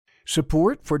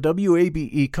Support for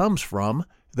WABE comes from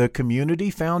the Community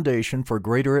Foundation for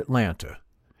Greater Atlanta.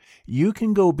 You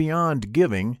can go beyond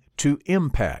giving to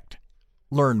impact.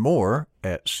 Learn more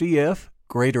at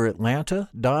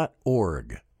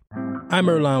cfgreateratlanta.org. I'm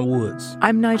Earlonne Woods.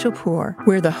 I'm Nigel Poor.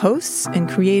 We're the hosts and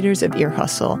creators of Ear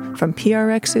Hustle from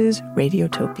PRX's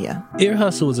Radiotopia. Ear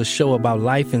Hustle is a show about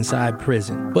life inside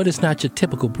prison, but it's not your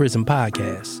typical prison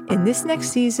podcast. In this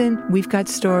next season, we've got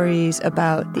stories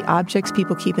about the objects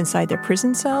people keep inside their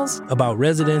prison cells, about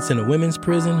residents in a women's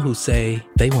prison who say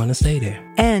they want to stay there,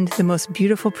 and the most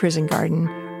beautiful prison garden.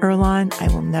 Earlonne, I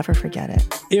will never forget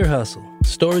it. Ear Hustle.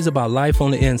 Stories about life on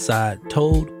the inside,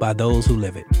 told by those who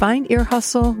live it. Find Ear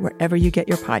Hustle wherever you get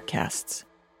your podcasts.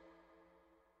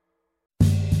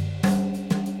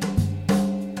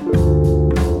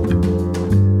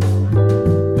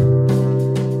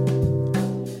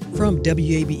 From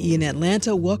WABE in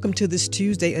Atlanta, welcome to this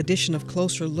Tuesday edition of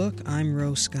Closer Look. I'm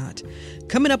Rose Scott.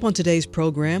 Coming up on today's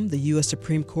program, the U.S.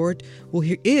 Supreme Court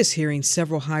is hearing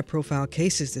several high-profile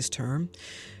cases this term.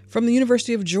 From the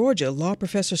University of Georgia, law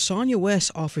professor Sonia West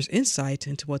offers insight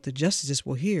into what the justices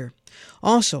will hear.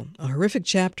 Also, a horrific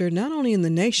chapter not only in the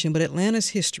nation but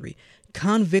Atlanta's history,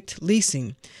 convict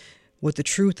leasing, what the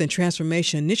Truth and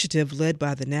Transformation Initiative led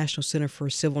by the National Center for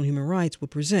Civil and Human Rights will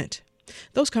present.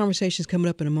 Those conversations coming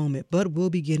up in a moment, but we'll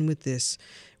begin with this.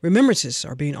 Remembrances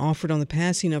are being offered on the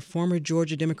passing of former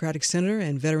Georgia Democratic Senator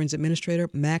and Veterans Administrator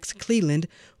Max Cleland,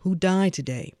 who died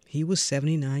today. He was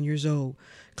 79 years old.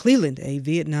 Cleland, a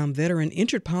Vietnam veteran,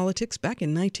 entered politics back in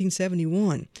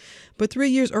 1971. But 3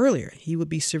 years earlier, he would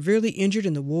be severely injured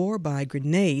in the war by a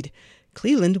grenade.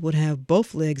 Cleland would have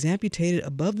both legs amputated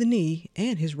above the knee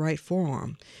and his right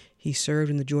forearm. He served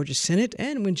in the Georgia Senate,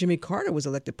 and when Jimmy Carter was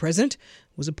elected president,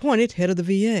 was appointed head of the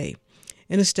VA.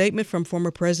 In a statement from former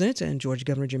President and Georgia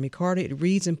Governor Jimmy Carter, it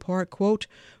reads in part, quote,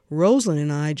 "Rosalynn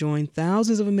and I join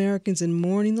thousands of Americans in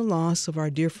mourning the loss of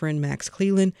our dear friend Max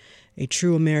Cleland, a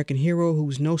true American hero who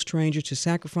was no stranger to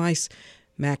sacrifice.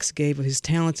 Max gave of his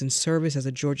talents and service as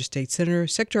a Georgia State Senator,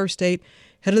 Secretary of State,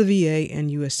 head of the VA,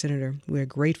 and U.S. Senator. We are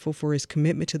grateful for his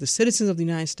commitment to the citizens of the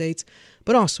United States,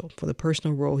 but also for the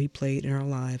personal role he played in our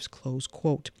lives," close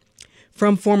quote.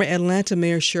 From former Atlanta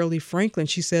Mayor Shirley Franklin,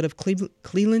 she said of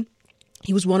Cleland,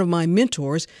 "He was one of my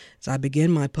mentors as I began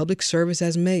my public service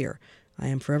as mayor. I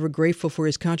am forever grateful for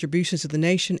his contributions to the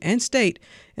nation and state,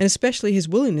 and especially his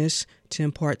willingness to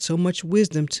impart so much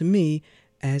wisdom to me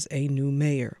as a new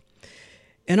mayor."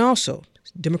 And also,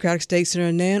 Democratic State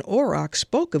Senator Nan Orrock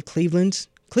spoke of Cleveland's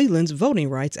voting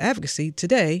rights advocacy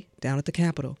today down at the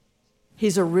Capitol.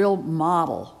 He's a real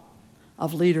model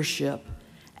of leadership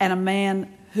and a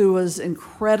man who was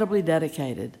incredibly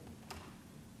dedicated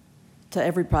to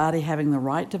everybody having the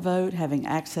right to vote, having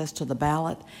access to the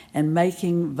ballot, and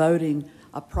making voting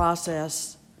a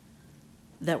process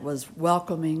that was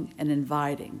welcoming and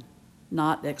inviting,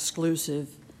 not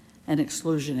exclusive and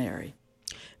exclusionary.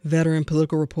 Veteran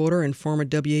political reporter and former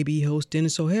WABE host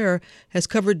Dennis O'Hara has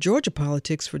covered Georgia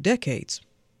politics for decades.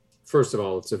 First of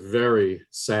all, it's a very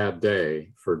sad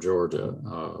day for Georgia.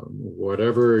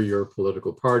 Whatever your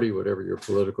political party, whatever your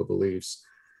political beliefs,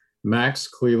 Max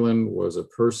Cleland was a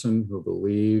person who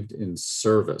believed in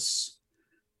service.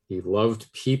 He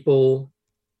loved people,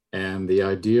 and the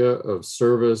idea of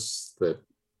service that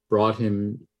brought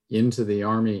him into the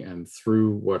Army and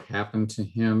through what happened to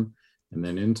him and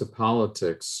then into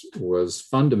politics was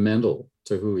fundamental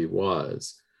to who he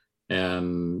was.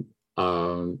 And,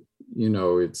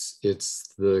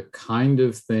 it's the kind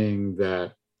of thing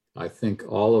that I think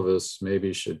all of us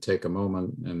maybe should take a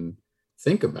moment and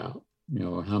think about,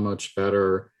 how much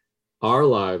better our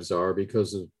lives are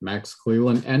because of Max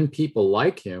Cleland and people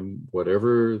like him,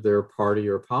 whatever their party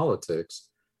or politics,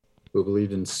 who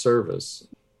believed in service.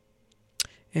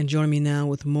 And joining me now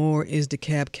with more is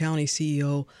DeKalb County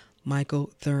CEO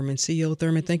Michael Thurmond. CEO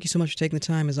Thurmond, thank you so much for taking the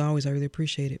time. As always, I really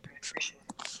appreciate it.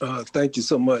 Thank you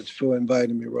so much for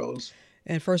inviting me, Rose.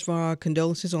 And first of all, our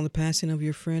condolences on the passing of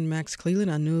your friend Max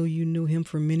Cleland. I know you knew him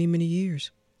for many, many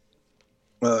years.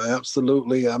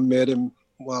 Absolutely. I met him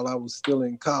while I was still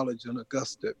in college in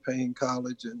Augusta at Payne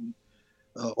College. And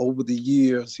over the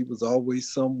years, he was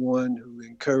always someone who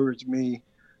encouraged me,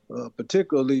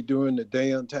 particularly during the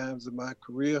down times of my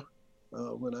career.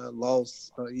 When I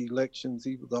lost elections,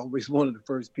 he was always one of the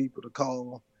first people to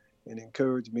call and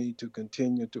encourage me to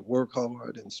continue to work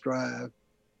hard and strive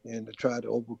and to try to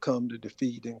overcome the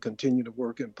defeat and continue to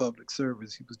work in public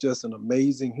service. He was just an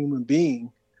amazing human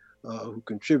being who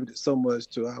contributed so much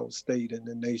to our state and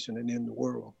the nation and in the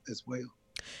world as well.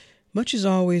 Much is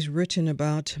always written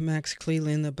about Max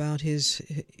Cleland, about his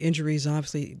injuries,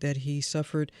 obviously, that he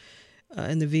suffered.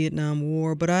 in the Vietnam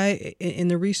War. But in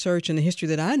the research and the history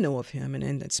that I know of him,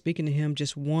 and speaking to him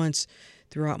just once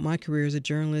throughout my career as a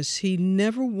journalist, he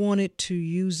never wanted to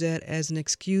use that as an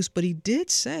excuse. But he did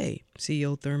say,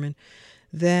 CEO Thurman,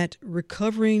 that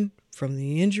recovering from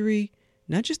the injury,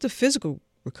 not just the physical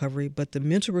recovery, but the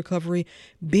mental recovery,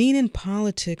 being in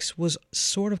politics was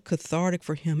sort of cathartic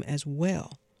for him as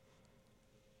well.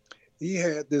 He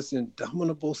had this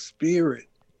indomitable spirit,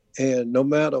 and no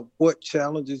matter what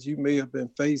challenges you may have been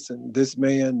facing, this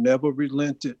man never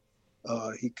relented.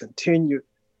 He continued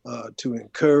to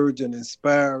encourage and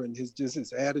inspire, and his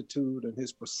attitude and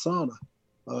his persona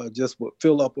just would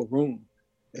fill up a room.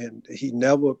 And he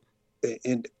never,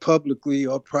 in publicly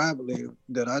or privately,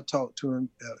 that I talked to him,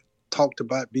 talked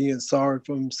about being sorry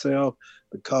for himself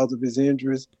because of his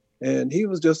injuries. And he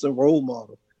was just a role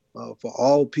model for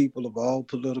all people of all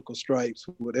political stripes,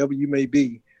 whatever you may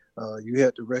be. You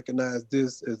had to recognize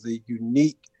this as a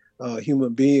unique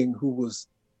human being who was,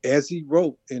 as he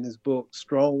wrote in his book,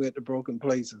 Strong at the Broken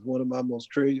Places. One of my most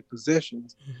treasured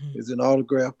possessions is an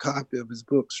autographed copy of his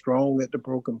book, Strong at the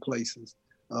Broken Places,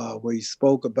 where he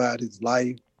spoke about his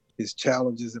life, his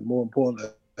challenges, and more importantly,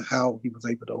 how he was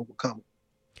able to overcome it.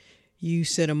 You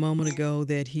said a moment ago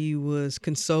that he was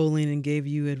consoling and gave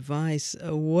you advice.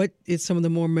 What is some of the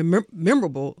more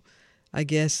memorable, I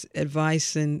guess,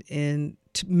 advice and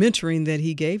mentoring that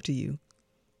he gave to you?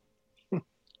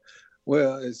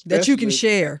 Well, that you can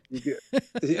share.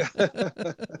 Yeah.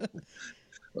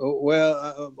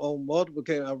 Well, on multiple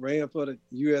occasions, I ran for the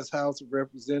U.S. House of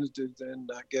Representatives, and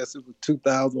I guess it was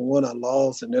 2001 I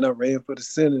lost, and then I ran for the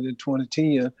Senate in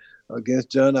 2010 against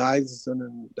John Isaacson,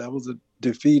 and that was a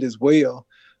defeat as well.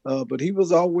 But he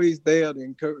was always there to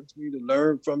encourage me to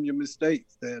learn from your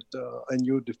mistakes and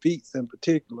your defeats in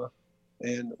particular.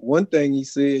 And one thing he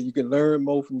said, you can learn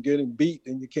more from getting beat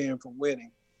than you can from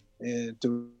winning, and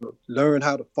to learn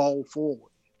how to fall forward.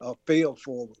 Fail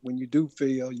forward. When you do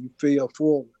fail, you fail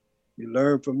forward. You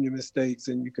learn from your mistakes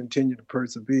and you continue to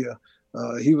persevere.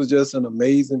 He was just an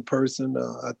amazing person.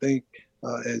 I think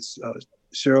as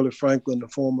Shirley Franklin, the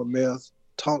former mayor,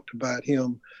 talked about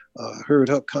him, heard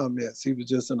her comments, he was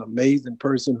just an amazing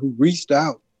person who reached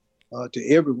out to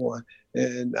everyone.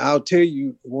 And I'll tell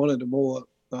you, one of the more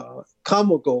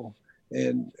comical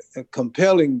and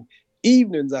compelling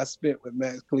evenings I spent with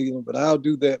Max Cleland, but I'll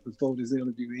do that before this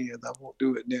interview ends. I won't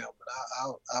do it now, but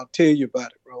I'll tell you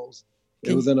about it, Rose.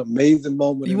 It was an amazing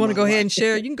moment. You want to go ahead and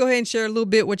share? You can go ahead and share a little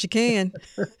bit what you can.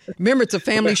 Remember, it's a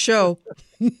family show.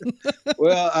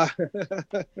 Well, I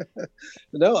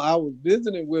was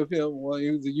visiting with him when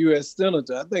he was a U.S.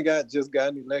 Senator. I think I had just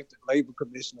gotten elected Labor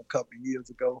Commissioner a couple of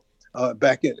years ago,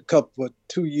 back in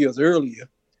 2 years earlier.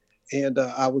 And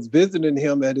I was visiting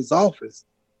him at his office.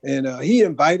 And he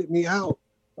invited me out.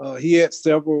 He had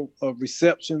several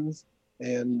receptions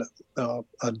and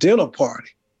a dinner party.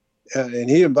 And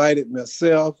he invited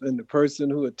myself and the person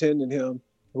who attended him,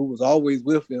 who was always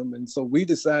with him. And so we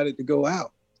decided to go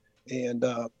out. And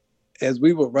as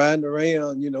we were riding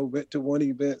around, went to one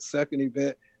event, second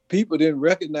event, people didn't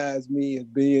recognize me as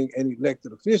being an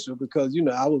elected official because,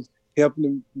 I was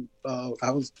helping them.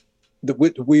 I was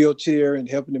with the wheelchair and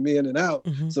helping them in and out.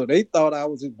 Mm-hmm. So they thought I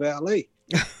was his valet.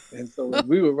 And so as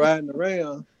we were riding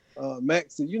around,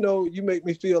 Max said, you make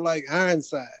me feel like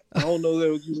Ironside. I don't know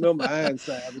if you remember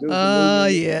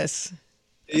Ironside. Yes.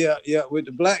 Yeah, with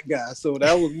the black guy. So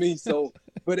that was me. So,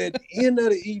 but at the end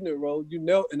of the evening, Rose,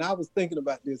 and I was thinking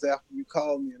about this after you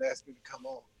called me and asked me to come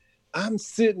on. I'm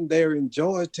sitting there in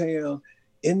Georgetown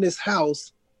in this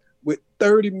house with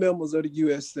 30 members of the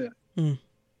U.S. Senate. Mm.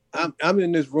 I'm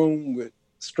in this room with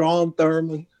Strom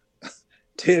Thurmond,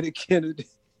 Teddy Kennedy,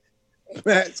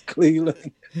 Max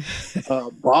Cleland,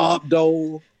 Bob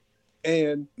Dole,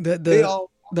 and the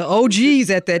OGs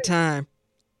at that time.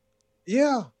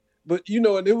 Yeah, but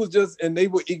and it was and they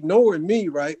were ignoring me,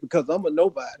 right? Because I'm a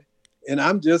nobody, and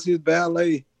I'm just his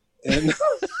valet, and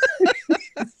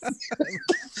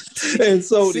and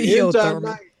so the entire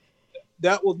night,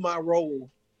 that was my role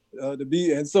to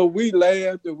be. And so we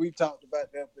laughed and we talked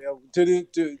about that forever.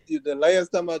 To the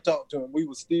last time I talked to him, we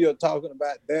were still talking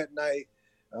about that night.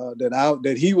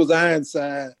 That he was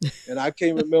Ironside, and I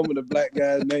can't remember the black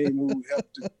guy's name who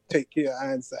helped to take care of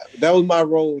Ironside. But that was my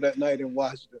role that night in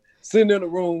Washington, sitting in a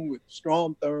room with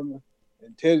Strom Thurmond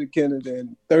and Teddy Kennedy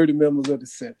and 30 members of the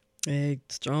Senate. Hey,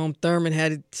 Strom Thurmond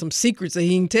had some secrets that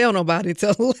he didn't tell nobody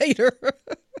until later.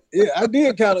 Yeah, I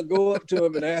did kind of go up to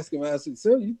him and ask him, I said,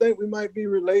 "So you think we might be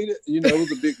related?" It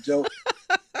was a big joke.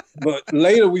 But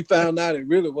later we found out it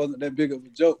really wasn't that big of a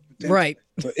joke. Right.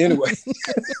 But anyway.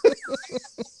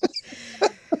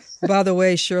 By the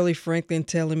way, Shirley Franklin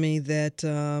telling me that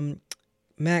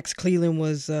Max Cleland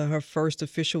was her first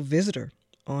official visitor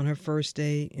on her first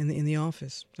day in the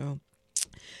office. So,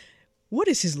 what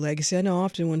is his legacy? I know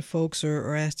often when folks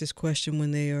are asked this question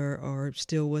when they are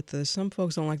still with us, some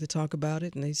folks don't like to talk about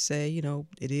it, and they say,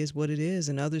 it is what it is.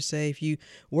 And others say, if you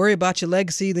worry about your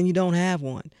legacy, then you don't have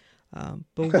one.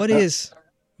 But what is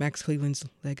Max Cleland's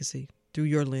legacy through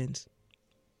your lens?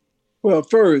 Well,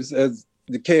 first, as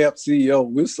the CAB CEO,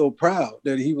 we're so proud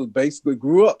that he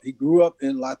grew up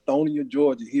in Lithonia,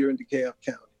 Georgia, here in DeKalb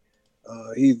County.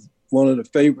 He's one of the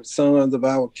favorite sons of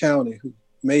our county who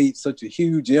made such a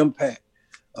huge impact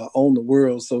on the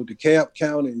world. So DeKalb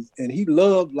County, and he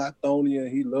loved Lithonia,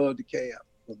 he loved DeKalb.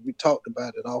 We talked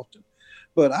about it often.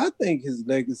 But I think his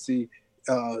legacy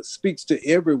speaks to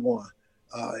everyone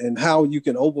and how you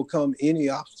can overcome any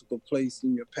obstacle placed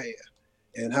in your path,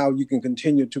 and how you can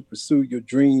continue to pursue your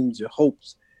dreams, your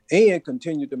hopes, and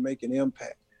continue to make an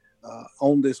impact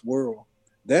on this world.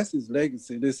 That's his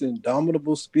legacy, this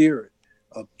indomitable spirit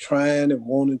of trying and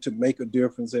wanting to make a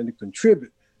difference and to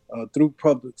contribute through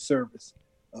public service.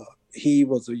 He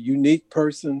was a unique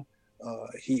person.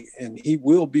 He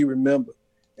will be remembered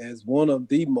as one of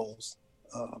the most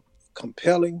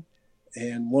compelling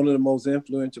and one of the most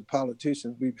influential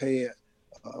politicians we've had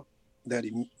that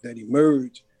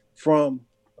emerged from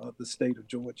the state of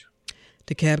Georgia.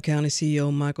 DeKalb County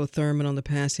CEO Michael Thurmond on the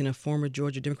passing of former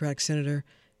Georgia Democratic Senator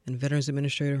and Veterans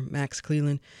Administrator Max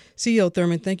Cleland. CEO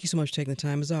Thurmond, thank you so much for taking the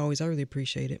time. As always, I really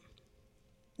appreciate it.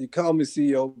 You call me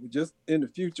CEO, but just in the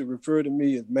future, refer to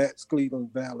me as Max Cleland's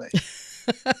valet.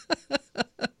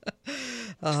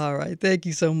 All right. Thank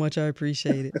you so much. I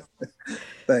appreciate it.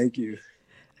 Thank you.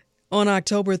 On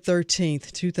October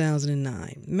 13th,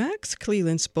 2009, Max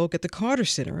Cleland spoke at the Carter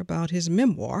Center about his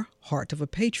memoir, Heart of a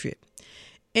Patriot.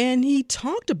 And he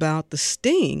talked about the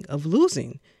sting of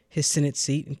losing his Senate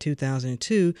seat in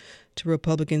 2002 to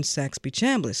Republican Saxby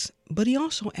Chambliss. But he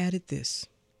also added this.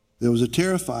 There was a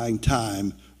terrifying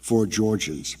time for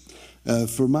Georgians.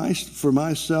 For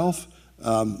myself,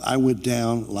 I went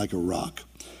down like a rock.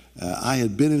 I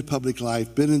had been in public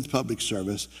life, been in public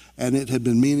service, and it had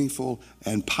been meaningful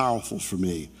and powerful for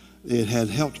me. It had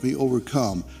helped me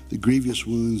overcome the grievous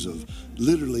wounds of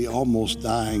literally almost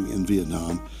dying in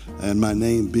Vietnam, and my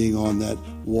name being on that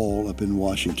wall up in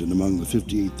Washington among the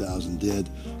 58,000 dead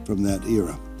from that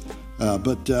era.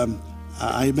 But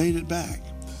I made it back.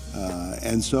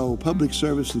 And so public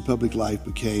service and public life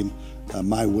became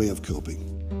my way of coping.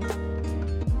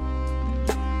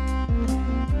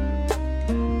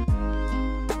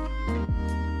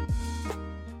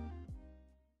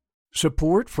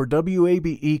 Support for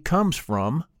WABE comes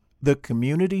from the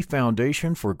Community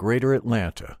Foundation for Greater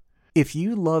Atlanta. If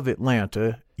you love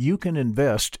Atlanta, you can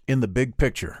invest in the big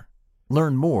picture.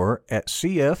 Learn more at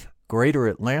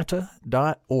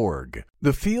cfgreateratlanta.org.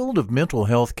 The field of mental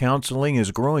health counseling is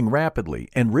growing rapidly,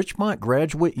 and Richmont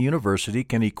Graduate University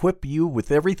can equip you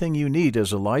with everything you need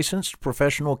as a licensed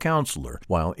professional counselor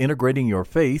while integrating your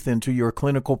faith into your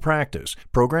clinical practice.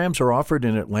 Programs are offered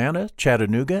in Atlanta,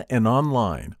 Chattanooga, and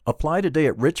online. Apply today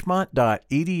at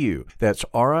richmont.edu. That's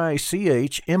richmont.edu.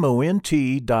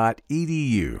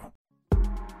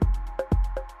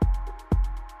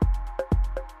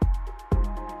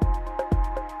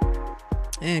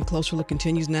 And Closer Look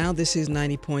continues now. This is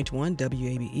 90.1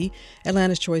 WABE,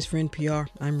 Atlanta's Choice for NPR.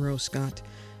 I'm Rose Scott.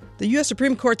 The U.S.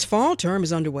 Supreme Court's fall term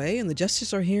is underway, and the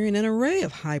justices are hearing an array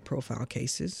of high-profile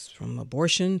cases, from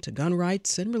abortion to gun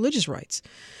rights and religious rights.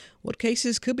 What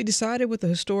cases could be decided with a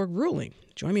historic ruling?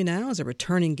 Join me now as a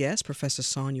returning guest. Professor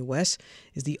Sonia West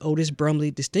is the Otis Brumley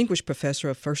Distinguished Professor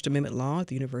of First Amendment Law at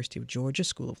the University of Georgia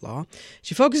School of Law.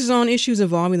 She focuses on issues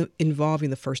involving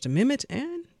the First Amendment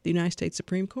and the United States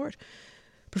Supreme Court.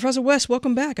 Professor West,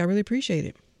 welcome back. I really appreciate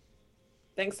it.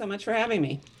 Thanks so much for having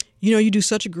me. You know, you do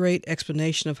such a great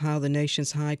explanation of how the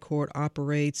nation's high court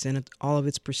operates and all of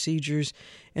its procedures.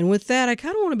 And with that, I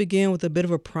kind of want to begin with a bit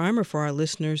of a primer for our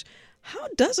listeners. How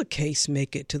does a case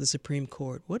make it to the Supreme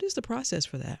Court? What is the process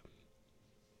for that?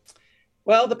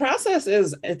 Well, the process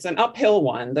it's an uphill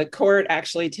one. The court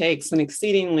actually takes an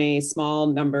exceedingly small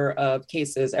number of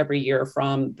cases every year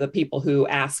from the people who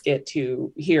ask it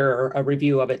to hear a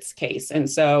review of its case. And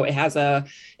so it has a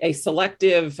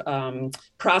selective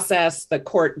process. The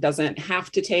court doesn't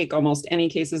have to take almost any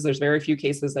cases. There's very few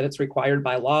cases that it's required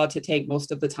by law to take.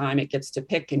 Most of the time it gets to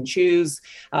pick and choose,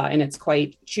 and it's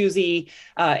quite choosy.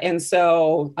 And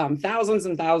so thousands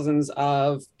and thousands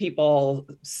of people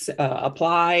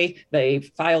apply. They they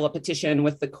file a petition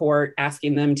with the court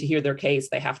asking them to hear their case,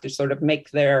 they have to sort of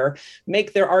make their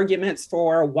arguments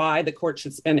for why the court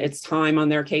should spend its time on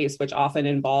their case, which often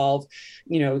involve,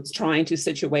 trying to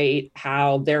situate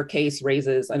how their case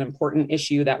raises an important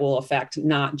issue that will affect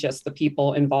not just the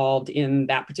people involved in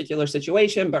that particular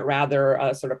situation, but rather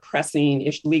a sort of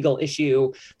pressing legal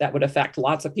issue that would affect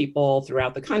lots of people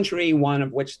throughout the country, one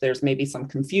of which there's maybe some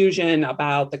confusion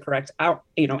about the correct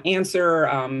answer,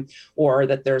 or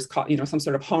that there's some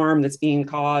sort of harm that's being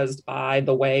caused by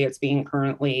the way it's being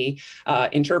currently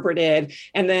interpreted.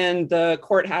 And then the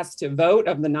court has to vote.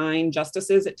 Of the 9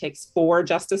 justices, it takes 4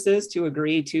 justices to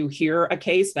agree to hear a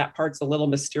case. That part's a little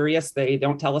mysterious. They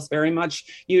don't tell us very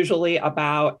much usually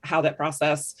about how that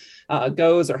process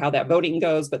goes or how that voting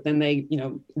goes, but then they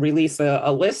release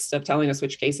a list of telling us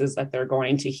which cases that they're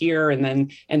going to hear, and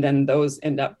then those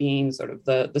end up being sort of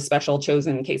the special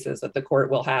chosen cases that the court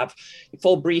will have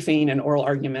full briefing and oral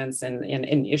arguments and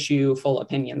issue full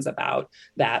opinions about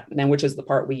that, and then which is the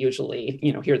part we usually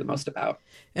hear the most about.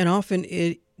 And often,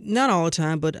 not all the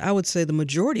time, but I would say the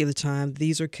majority of the time,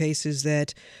 these are cases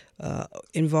that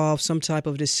involve some type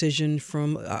of decision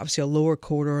from obviously a lower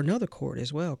court or another court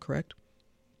as well, correct?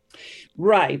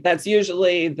 Right. That's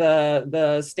usually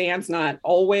the stance, not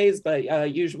always, but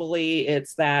usually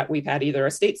it's that we've had either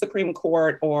a state Supreme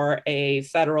Court or a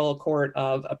federal court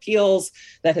of appeals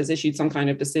that has issued some kind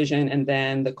of decision, and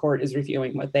then the court is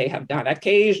reviewing what they have done.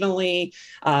 Occasionally,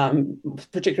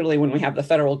 particularly when we have the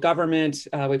federal government,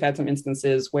 we've had some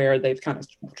instances where they've kind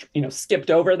of,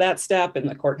 skipped over that step, and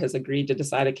the court has agreed to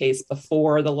decide a case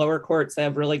before the lower courts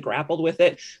have really grappled with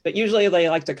it. But usually they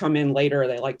like to come in later.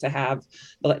 They like to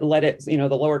let it, the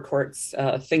lower courts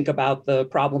think about the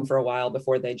problem for a while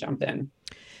before they jump in.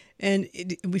 And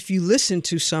if you listen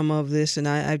to some of this, and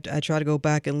I try to go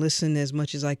back and listen as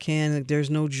much as I can, there's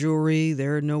no jury,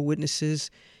 there are no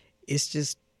witnesses. It's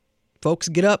just folks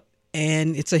get up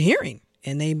and it's a hearing,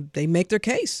 and they make their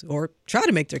case or try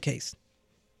to make their case.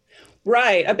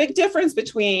 Right. A big difference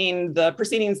between the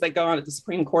proceedings that go on at the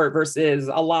Supreme Court versus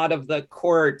a lot of the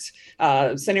court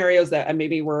scenarios that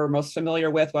maybe we're most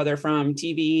familiar with, whether from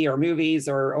TV or movies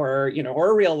or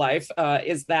real life,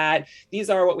 is that these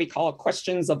are what we call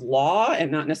questions of law and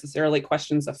not necessarily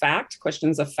questions of fact.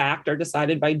 Questions of fact are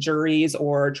decided by juries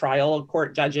or trial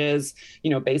court judges,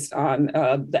 based on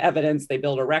the evidence. They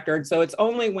build a record. So it's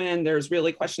only when there's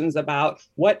really questions about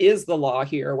what is the law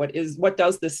here? What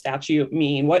does this statute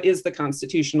mean? What is the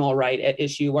constitutional right at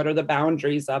issue? What are the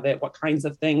boundaries of it? What kinds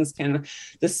of things can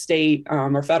the state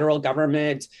or federal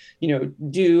government,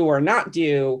 do or not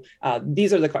do?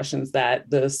 These are the questions that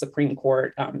the Supreme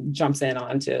Court jumps in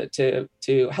on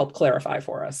to help clarify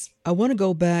for us. I want to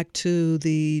go back to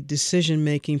the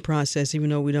decision-making process, even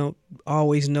though we don't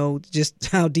always know just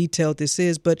how detailed this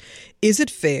is. But is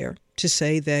it fair to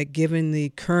say that given the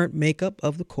current makeup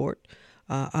of the court,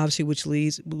 obviously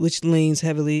which leans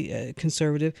heavily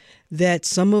conservative, that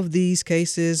some of these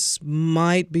cases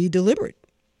might be deliberate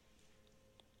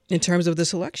in terms of the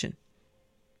selection?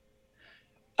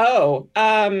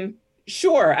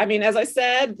 Sure. I mean, as I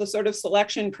said, the sort of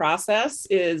selection process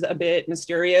is a bit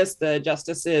mysterious. The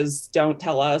justices don't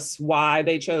tell us why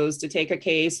they chose to take a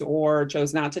case or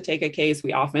chose not to take a case.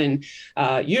 We often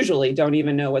usually don't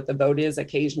even know what the vote is.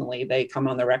 Occasionally they come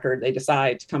on the record, they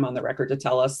decide to come on the record to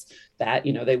tell us that,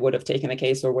 they would have taken a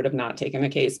case or would have not taken a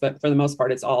case. But for the most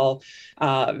part, it's all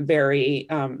very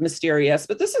mysterious.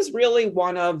 But this is really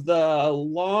one of the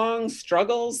long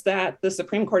struggles that the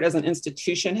Supreme Court as an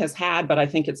institution has had, but I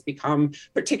think it's become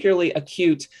particularly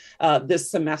acute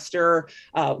this semester,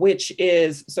 which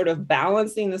is sort of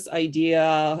balancing this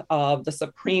idea of the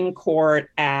Supreme Court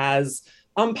as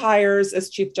umpires, as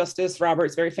Chief Justice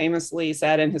Roberts very famously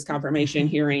said in his confirmation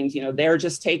hearings. They're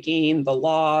just taking the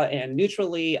law and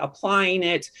neutrally applying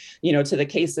it, to the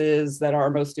cases that are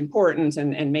most important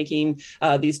and making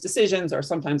these decisions, or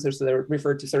sometimes they're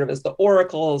referred to sort of as the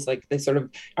oracles, like they sort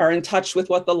of are in touch with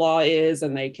what the law is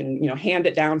and they can, hand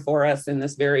it down for us in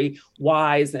this very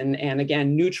wise and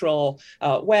again, neutral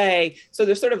way. So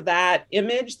there's sort of that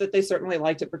image that they certainly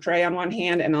like to portray on one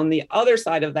hand. And on the other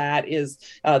side of that is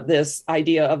this idea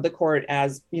of the court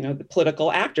as, the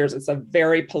political actors. It's a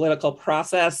very political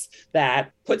process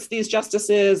that puts these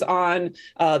justices on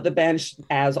the bench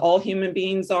as all human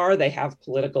beings are. They have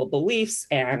political beliefs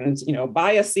and,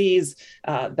 biases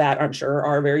that I'm sure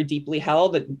are very deeply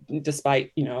held,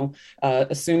 despite,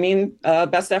 assuming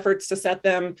best efforts to set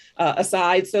them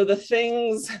aside. So the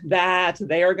things that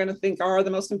they are going to think are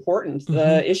the most important,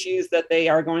 the issues that they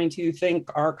are going to think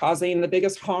are causing the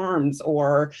biggest harms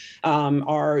or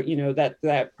are,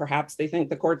 that perhaps they think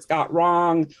the courts got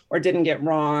wrong or didn't get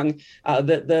wrong.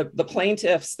 The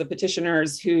plaintiffs, the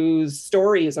petitioners whose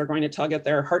stories are going to tug at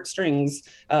their heartstrings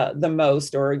the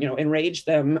most, or enrage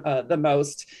them the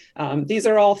most. These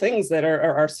are all things that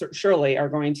are surely are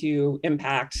going to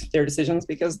impact their decisions,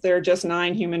 because they're just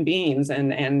 9 human beings,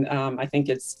 and I think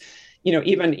it's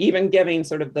even giving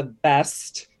sort of the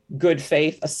best good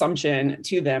faith assumption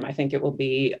to them, I think it will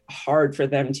be hard for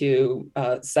them to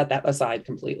set that aside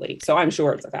completely. So I'm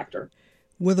sure it's a factor.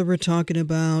 Whether we're talking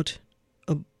about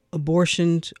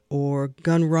abortions or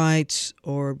gun rights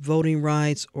or voting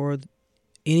rights or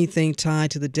anything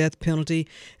tied to the death penalty.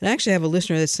 And I actually have a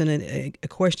listener that sent a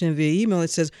question via email that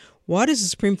says, why does the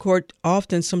Supreme Court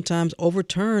often sometimes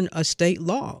overturn a state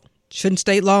law? Shouldn't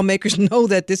state lawmakers know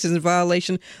that this is in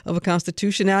violation of a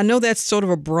constitution? Now, I know that's sort of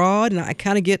a broad, and I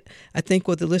kind of get, I think,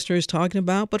 what the listener is talking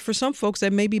about. But for some folks,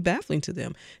 that may be baffling to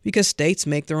them, because states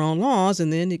make their own laws,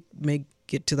 and then it may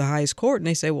get to the highest court, and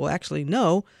they say, well, actually,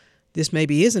 no, this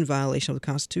maybe is in violation of the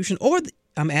Constitution. Or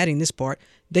I'm adding this part,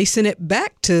 they send it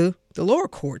back to the lower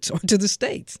courts or to the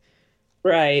states.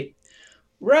 Right.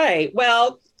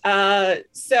 Well,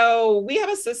 so we have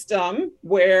a system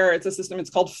where it's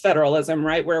called federalism,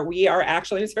 right? Where we are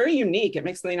actually, it's very unique. It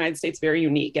makes the United States very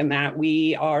unique in that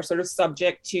we are sort of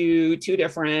subject to 2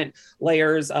 different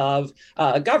layers of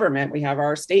government. We have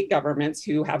our state governments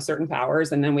who have certain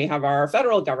powers, and then we have our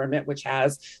federal government, which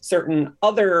has certain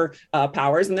other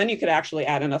powers. And then you could actually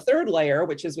add in a 3rd layer,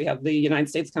 which is we have the United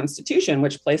States Constitution,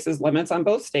 which places limits on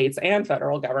both states and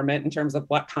federal government in terms of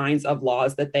what kinds of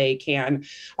laws that they can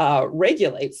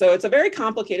regulate. So it's a very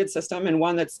complicated system, and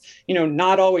one that's,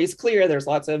 not always clear. There's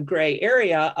lots of gray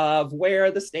area of where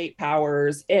the state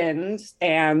powers end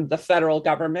and the federal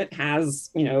government has,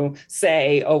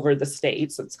 say over the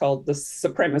states. It's called the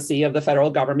supremacy of the federal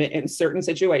government in certain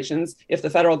situations. If the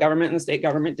federal government and the state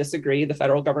government disagree, the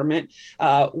federal government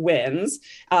wins.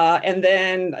 And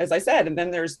then, as I said, and then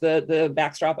there's the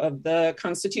backstop of the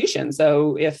Constitution.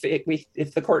 So if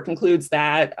the court concludes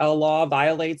that a law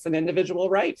violates an individual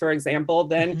right, for example,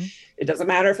 then it doesn't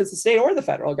matter if it's the state or the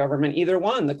federal government, either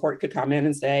one, the court could come in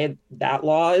and say that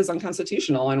law is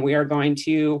unconstitutional and we are going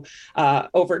to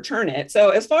overturn it. So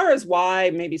as far as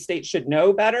why maybe states should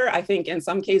know better, I think in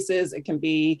some cases it can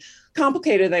be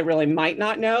complicated. They really might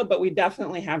not know, but we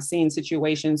definitely have seen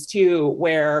situations too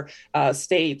where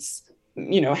states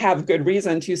have good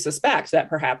reason to suspect that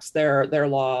perhaps their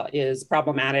law is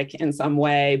problematic in some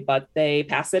way, but they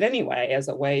pass it anyway as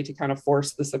a way to kind of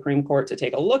force the Supreme Court to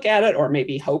take a look at it, or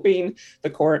maybe hoping the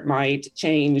court might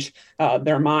change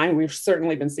their mind. We've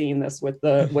certainly been seeing this with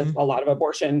with a lot of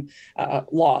abortion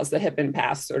laws that have been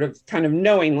passed, sort of kind of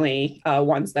knowingly,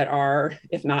 ones that are,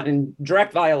 if not in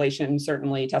direct violation,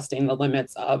 certainly testing the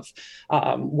limits of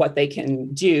what they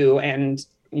can do, and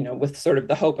with sort of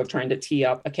the hope of trying to tee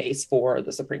up a case for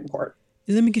the Supreme Court.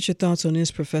 Let me get your thoughts on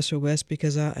this, Professor West,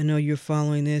 because I know you're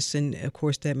following this, and of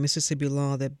course that Mississippi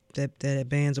law that had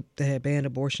banned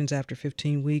abortions after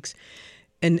 15 weeks,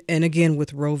 and again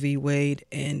with Roe v. Wade,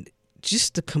 and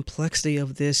just the complexity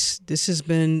of this. This has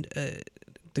been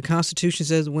the Constitution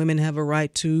says women have a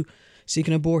right to seek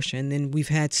an abortion, and then we've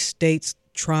had states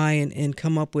try and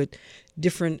come up with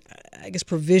different,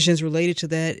 provisions related to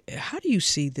that. How do you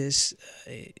see this?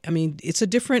 I mean, it's a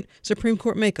different Supreme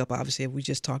Court makeup, obviously, as we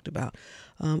just talked about.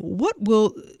 What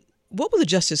will the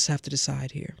justices have to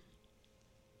decide here?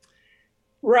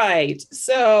 Right.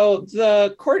 So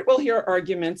the court will hear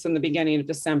arguments in the beginning of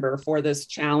December for this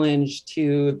challenge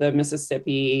to the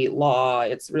Mississippi law.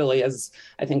 It's really, as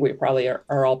I think we probably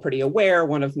are all pretty aware,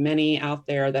 one of many out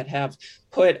there that have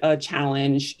put a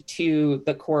challenge to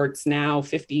the court's now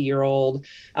 50-year-old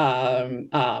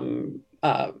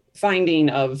finding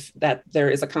of that there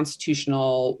is a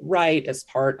constitutional right as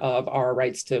part of our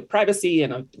rights to privacy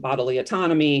and of bodily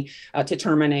autonomy to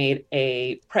terminate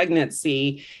a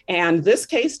pregnancy. And this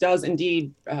case does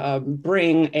indeed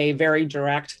bring a very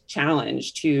direct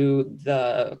challenge to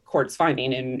the court's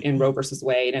finding in Roe versus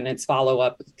Wade and its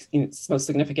follow-up, its most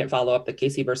significant follow-up, the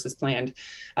Casey versus Planned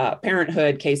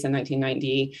Parenthood case in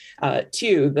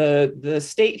 1992. The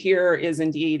state here is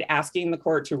indeed asking the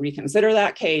court to reconsider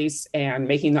that case and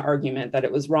making the argument that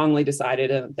it was wrongly decided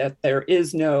and that there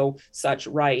is no such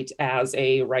right as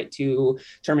a right to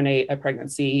terminate a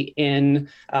pregnancy in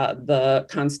the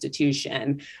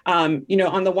Constitution. On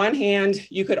the one hand,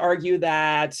 you could argue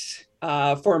that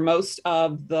for most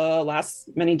of the last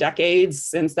many decades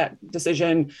since that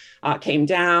decision came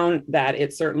down, that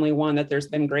it's certainly one that there's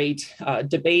been great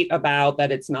debate about,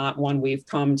 that it's not one we've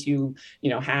come to,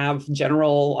 have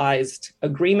generalized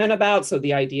agreement about. So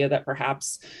the idea that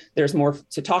perhaps there's more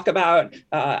to talk about,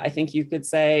 I think you could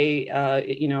say,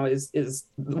 is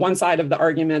one side of the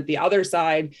argument. The other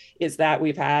side is that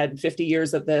we've had 50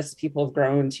 years of this. People have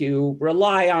grown to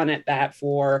rely on it, that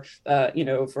for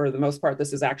the most part,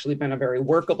 this has actually been a very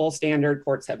workable standard.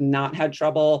 Courts have not had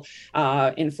trouble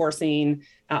enforcing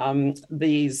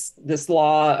this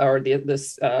law or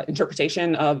this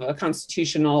interpretation of a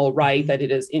constitutional right, that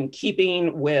it is in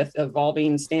keeping with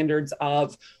evolving standards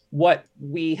of what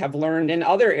we have learned in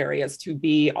other areas to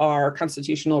be our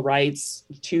constitutional rights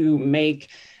to make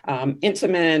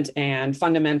intimate and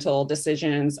fundamental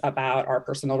decisions about our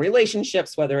personal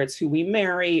relationships, whether it's who we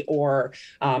marry or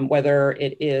whether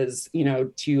it is,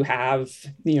 to have,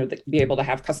 be able to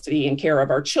have custody and care of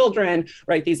our children,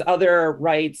 right? These other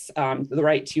rights, the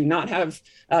right to not have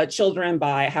children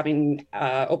by having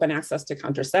open access to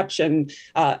contraception,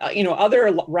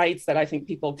 other rights that I think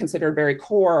people consider very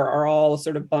core are all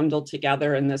sort of bundled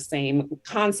together in the same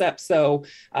concept. So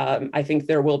I think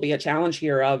there will be a challenge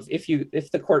here of if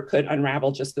the court could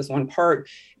unravel just this one part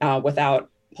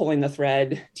without pulling the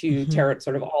thread to tear it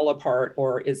sort of all apart,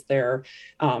 or is there,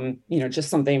 just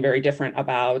something very different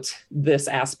about this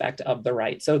aspect of the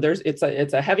right? So it's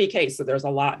a heavy case. So there's a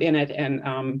lot in it,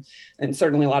 and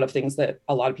certainly a lot of things that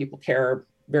a lot of people care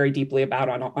very deeply about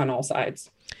on all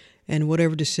sides. And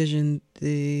whatever decision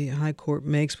the High Court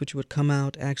makes, which would come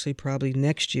out actually probably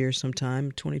next year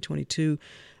sometime, 2022,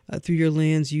 through your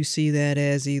lens, you see that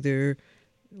as either,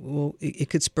 well, it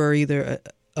could spur either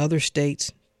other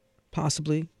states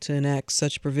possibly to enact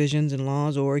such provisions and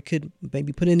laws, or it could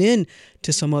maybe put an end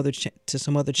to some other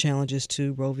challenges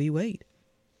to Roe v. Wade.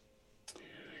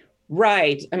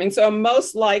 Right. I mean, so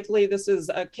most likely this is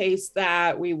a case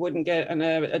that we wouldn't get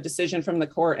a decision from the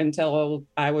court until,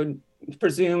 I would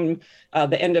presume,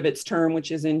 the end of its term,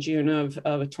 which is in June of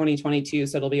 2022.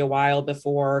 So it'll be a while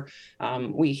before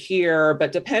we hear.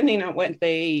 But depending on what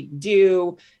they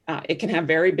do, it can have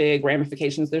very big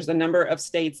ramifications. There's a number of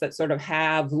states that sort of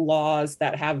have laws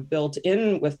that have built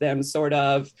in with them sort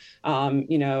of,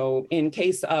 in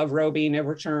case of Roe being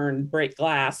overturned, break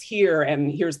glass here,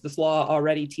 and here's this law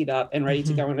already teed up and ready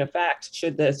to go into effect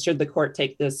should the court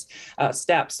take this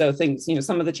step. So things,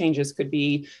 some of the changes could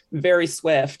be very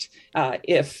swift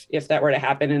if that were to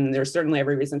happen. And there's certainly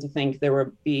every reason to think there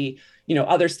would be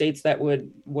other states that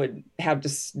would have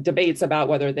just debates about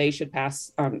whether they should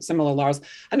pass similar laws.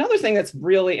 Another thing that's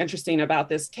really interesting about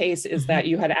this case is that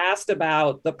you had asked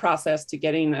about the process to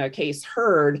getting a case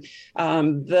heard.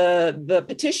 The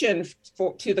petition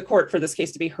to the court for this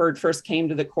case to be heard first came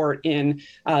to the court in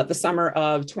the summer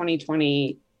of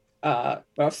 2020.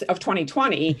 Of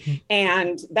 2020,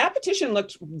 and that petition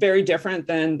looked very different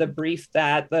than the brief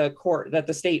that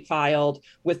the state filed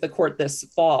with the court this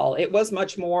fall. It was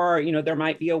much more, there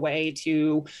might be a way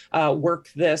to work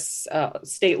this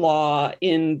state law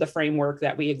in the framework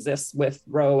that we exist with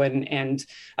Roe and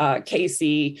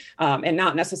Casey, and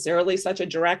not necessarily such a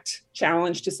direct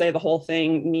challenge to say the whole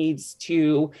thing needs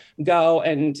to go.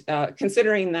 And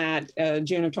considering that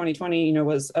June of 2020,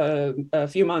 was a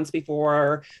few months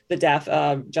before the death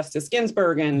of Justice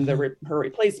Ginsburg and her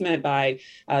replacement by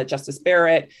Justice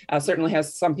Barrett, certainly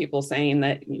has some people saying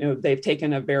that, they've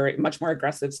taken a much more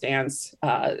aggressive stance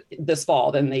this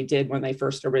fall than they did when they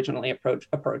first originally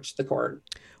approached the court.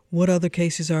 What other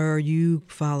cases are you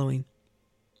following?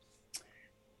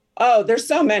 Oh, there's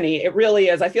so many. It really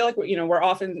is. I feel like,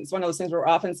 it's one of those things we're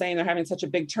often saying they're having such a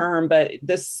big term, but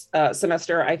this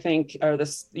semester, I think, or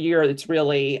this year, it's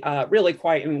really, really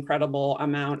quite an incredible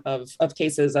amount of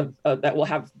cases that will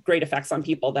have great effects on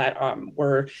people that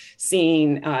we're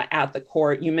seeing at the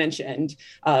court. You mentioned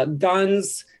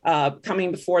guns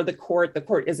coming before the court. The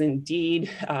court is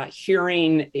indeed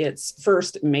hearing its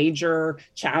first major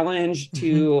challenge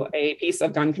to a piece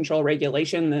of gun control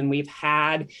regulation than we've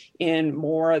had in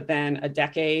more than a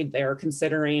decade. They're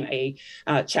considering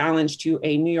a challenge to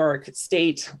a New York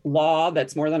state law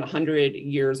that's more than 100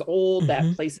 years old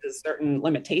that places certain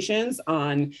limitations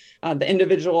on the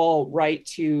individual right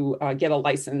to get a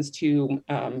license to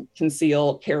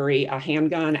conceal carry a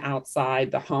handgun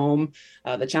outside the home.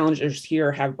 The challengers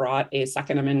here have brought a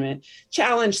Second Amendment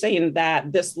challenge saying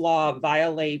that this law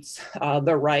violates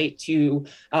the right to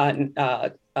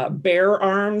bear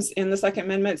arms in the Second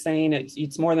Amendment, saying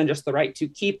it's more than just the right to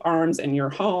keep arms in your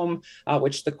home,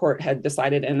 which the court had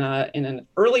decided in an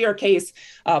earlier case,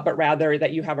 but rather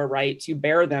that you have a right to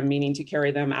bear them, meaning to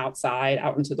carry them outside,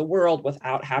 out into the world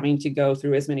without having to go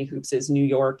through as many hoops as New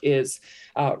York is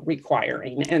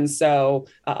requiring. And so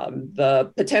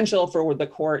the potential for the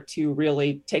court to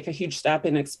really take a huge step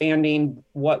in expanding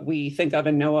what we think of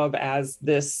and know of as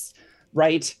this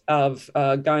right of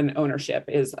gun ownership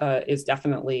is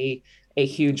definitely a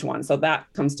huge one. So that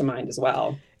comes to mind as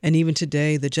well. And even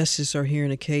today, the justices are hearing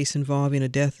a case involving a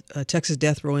Texas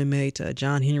death row inmate,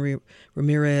 John Henry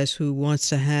Ramirez, who wants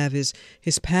to have his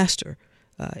pastor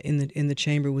in the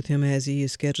chamber with him as he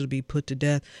is scheduled to be put to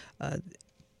death.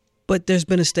 But there's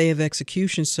been a stay of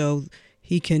execution, so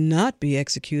he cannot be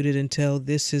executed until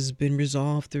this has been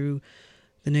resolved through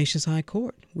the nation's high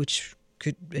court, which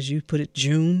could, as you put it,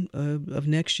 June of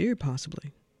next year,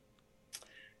 possibly.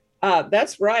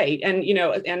 That's right. And,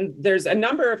 and there's a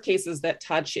number of cases that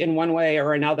touch in one way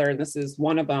or another, and this is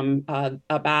one of them,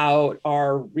 about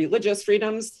our religious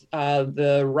freedoms,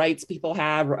 the rights people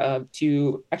have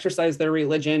to exercise their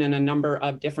religion in a number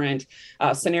of different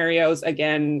scenarios.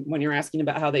 Again, when you're asking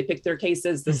about how they pick their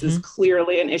cases, this is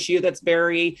clearly an issue that's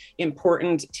very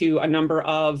important to a number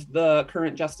of the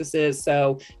current justices.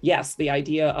 So yes, the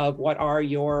idea of what are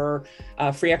your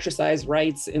free exercise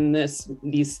rights in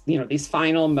these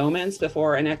final moments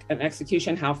before an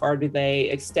execution, how far do they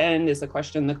extend, is a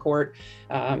question the court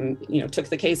took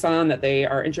the case on that they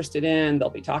are interested in. They'll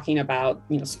be talking about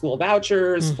school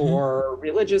vouchers for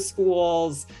religious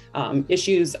schools,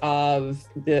 issues of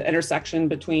the intersection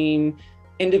between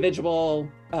individual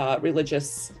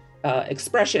religious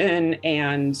expression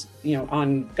and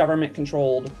on government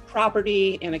controlled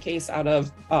property in a case out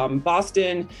of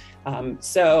Boston.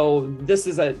 So this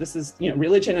is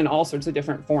religion in all sorts of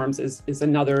different forms is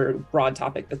another broad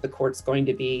topic that the court's going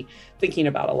to be thinking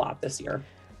about a lot this year.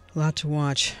 A lot to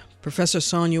watch. Professor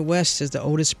Sonia West is the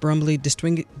Otis Brumley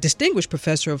Distinguished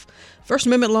Professor of First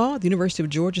Amendment Law at the University of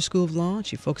Georgia School of Law.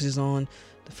 She focuses on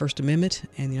the First Amendment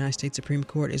and the United States Supreme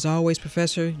Court. As always,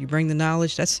 Professor, you bring the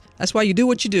knowledge. That's why you do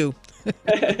what you do.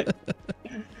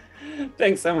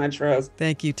 Thanks so much, Rose.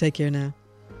 Thank you. Take care now.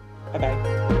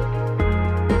 Bye-bye.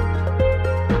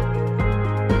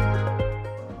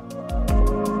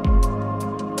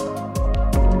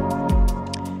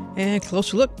 And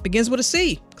Closer Look begins with a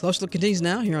C. Closer Look continues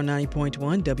now here on 90.1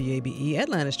 WABE,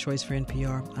 Atlanta's Choice for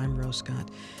NPR. I'm Rose Scott.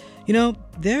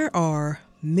 There are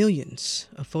millions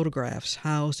of photographs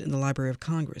housed in the Library of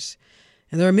Congress.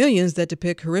 And there are millions that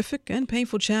depict horrific and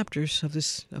painful chapters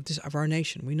of our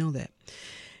nation. We know that.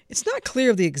 It's not clear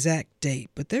of the exact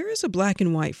date, but there is a black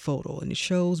and white photo, and it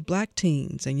shows black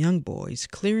teens and young boys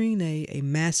clearing a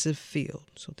massive field.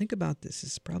 So think about this.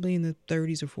 It's probably in the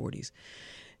 30s or 40s.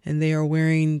 And they are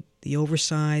wearing the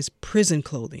oversized prison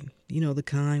clothing, the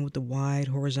kind with the wide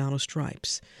horizontal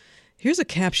stripes. Here's a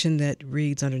caption that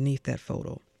reads underneath that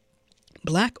photo.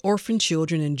 Black orphan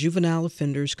children and juvenile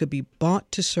offenders could be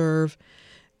bought to serve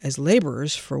as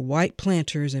laborers for white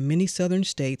planters in many southern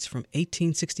states from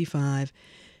 1865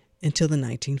 until the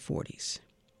 1940s.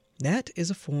 That is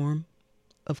a form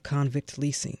of convict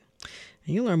leasing.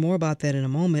 And you'll learn more about that in a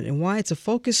moment and why it's a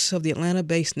focus of the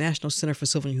Atlanta-based National Center for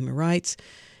Civil and Human Rights.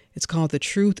 It's called the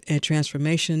Truth and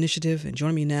Transformation Initiative. And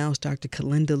joining me now is Dr.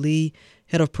 Kalinda Lee,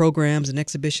 Head of Programs and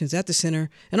Exhibitions at the Center,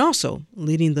 and also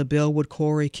leading the Bellwood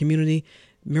Quarry Community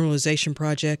Memorialization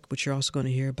Project, which you're also going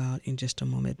to hear about in just a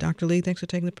moment. Dr. Lee, thanks for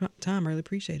taking the time. I really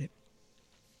appreciate it.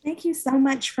 Thank you so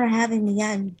much for having me.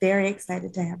 I'm very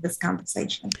excited to have this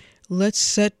conversation.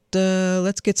 Let's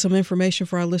get some information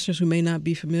for our listeners who may not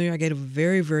be familiar. I gave a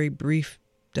very, very brief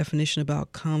definition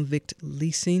about convict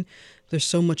leasing. There's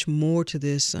so much more to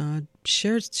this.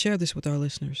 Share this with our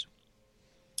listeners.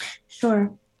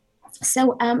 Sure.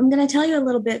 So I'm going to tell you a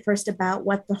little bit first about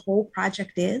what the whole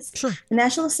project is. Sure. The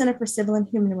National Center for Civil and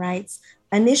Human Rights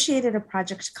initiated a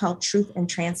project called Truth and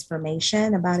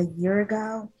Transformation about a year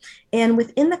ago. And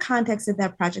within the context of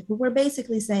that project, what we're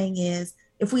basically saying is,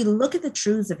 if we look at the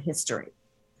truths of history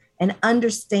and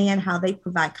understand how they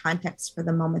provide context for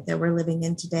the moment that we're living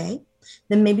in today,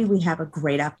 then maybe we have a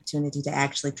great opportunity to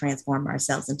actually transform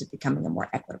ourselves into becoming a more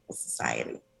equitable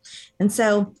society. And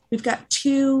so we've got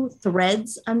two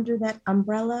threads under that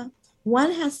umbrella.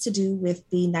 One has to do with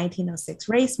the 1906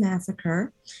 race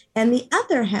massacre, and the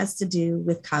other has to do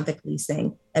with convict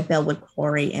leasing at Bellwood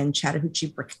Quarry and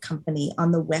Chattahoochee Brick Company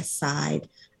on the west side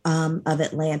of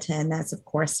Atlanta. And that's, of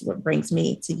course, what brings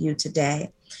me to you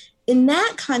today. In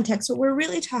that context, what we're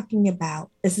really talking about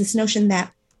is this notion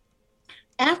that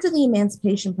After the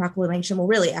Emancipation Proclamation, well,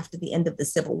 really after the end of the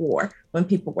Civil War, when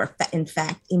people were in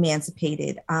fact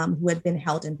emancipated, who had been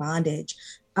held in bondage,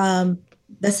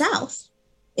 the South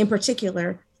in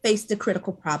particular faced a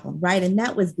critical problem, right? And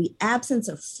that was the absence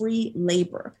of free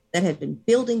labor that had been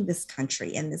building this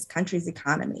country and this country's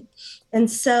economy. And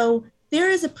so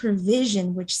there is a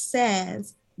provision which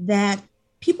says that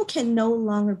people can no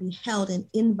longer be held in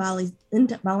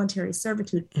involuntary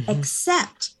servitude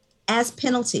except as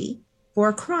penalty for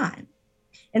a crime.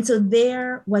 And so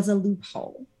there was a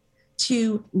loophole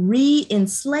to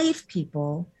re-enslave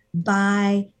people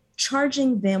by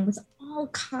charging them with all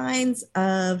kinds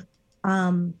of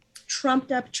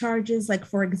trumped up charges. Like,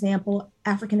 for example,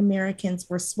 African Americans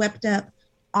were swept up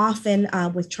often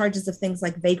with charges of things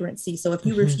like vagrancy. So if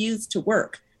you refuse to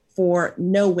work for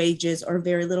no wages or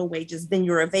very little wages, then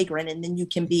you're a vagrant, and then you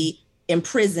can be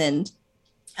imprisoned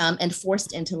and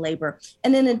forced into labor.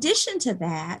 And in addition to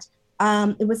that,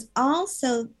 it was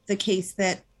also the case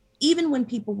that even when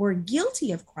people were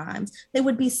guilty of crimes, they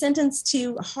would be sentenced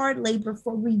to hard labor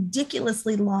for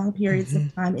ridiculously long periods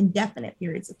of time, indefinite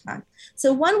periods of time.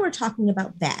 So one, we're talking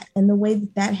about that and the way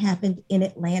that that happened in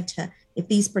Atlanta at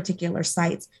these particular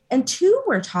sites. And two,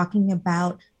 we're talking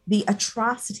about the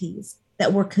atrocities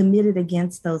that were committed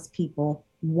against those people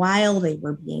while they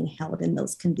were being held in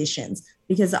those conditions,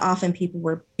 because often people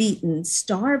were beaten,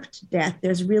 starved to death.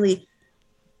 There's really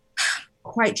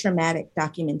quite traumatic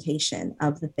documentation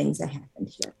of the things that happened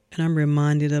here. And I'm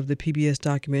reminded of the PBS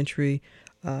documentary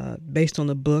based on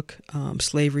the book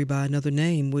Slavery by Another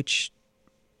Name, which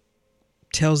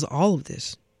tells all of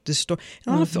this story.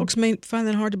 And a lot of folks may find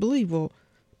that hard to believe. Well,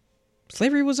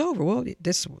 slavery was over. Well,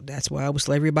 that's why it was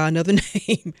slavery by another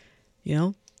name. You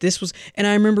know, this was, and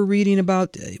I remember reading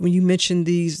about when you mentioned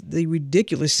the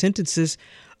ridiculous sentences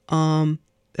that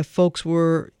folks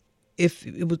were, if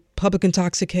it was public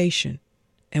intoxication,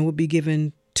 and would be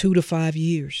given 2 to 5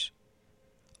 years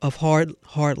of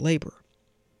hard labor.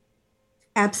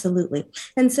 Absolutely.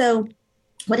 And so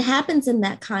what happens in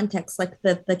that context, like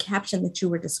the caption that you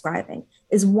were describing,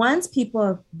 is once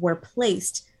people were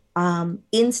placed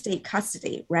in state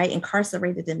custody, right,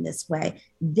 incarcerated in this way,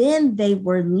 then they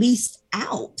were leased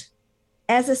out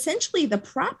as essentially the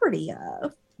property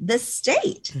of the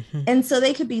state. And so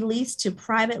they could be leased to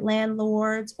private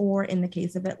landlords, or in the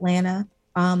case of Atlanta,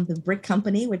 the brick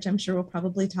company, which I'm sure we'll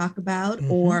probably talk about,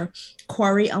 or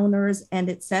quarry owners, and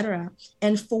et cetera.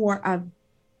 And for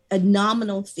a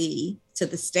nominal fee to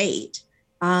the state,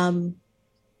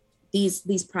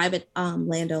 these private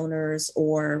landowners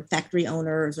or factory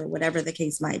owners, or whatever the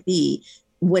case might be,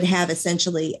 would have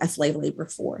essentially a slave labor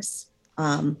force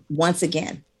once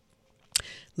again.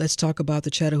 Let's talk about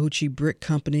the Chattahoochee Brick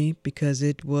Company, because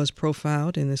it was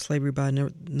profiled in the Slavery by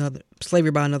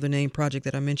Another Name project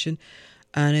that I mentioned.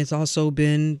 And it's also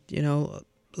been, you know,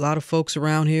 a lot of folks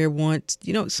around here want,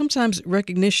 you know, sometimes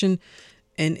recognition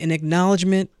and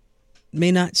acknowledgement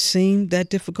may not seem that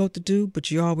difficult to do,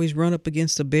 but you always run up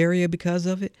against a barrier because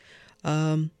of it.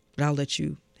 But I'll let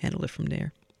you handle it from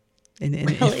there.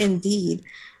 Well, indeed.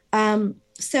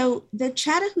 So the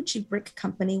Chattahoochee Brick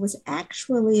Company was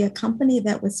actually a company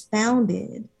that was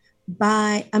founded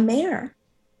by a mayor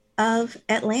of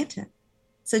Atlanta.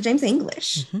 So James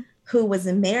English, who was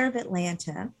the mayor of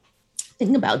Atlanta,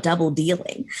 thinking about double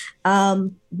dealing,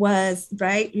 was,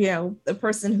 right, you know, the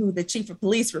person who the chief of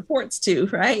police reports to,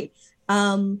 right,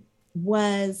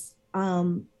 was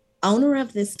owner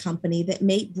of this company that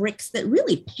made bricks that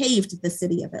really paved the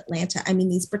city of Atlanta. I mean,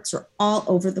 these bricks are all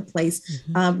over the place.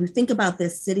 We think about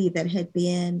this city that had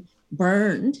been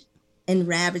burned and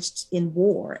ravaged in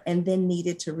war and then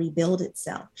needed to rebuild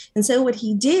itself. And so what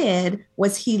he did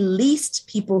was he leased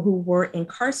people who were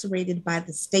incarcerated by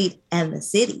the state and the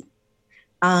city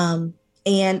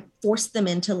and forced them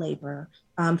into labor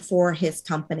for his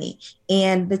company.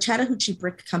 And the Chattahoochee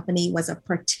Brick Company was a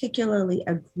particularly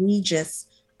egregious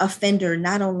offender,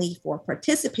 not only for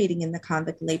participating in the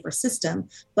convict labor system,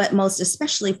 but most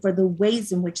especially for the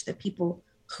ways in which the people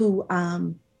who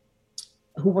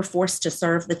were forced to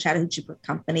serve the Chattahoochee Brick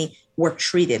Company were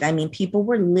treated. I mean, people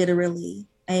were literally,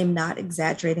 I am not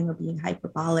exaggerating or being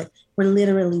hyperbolic, were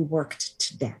literally worked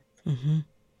to death.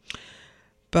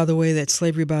 By the way, that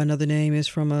Slavery by Another Name is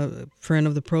from a friend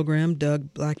of the program,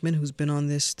 Doug Blackman, who's been on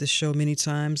this show many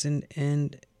times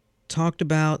and talked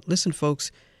about, listen,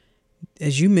 folks,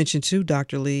 as you mentioned too,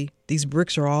 Dr. Lee, these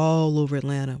bricks are all over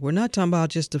Atlanta. We're not talking about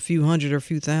just a few hundred or a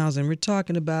few thousand. We're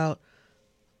talking about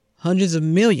hundreds of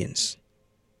millions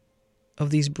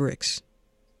of these bricks.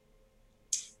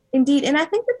 Indeed. And I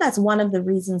think that that's one of the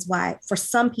reasons why, for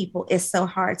some people, it's so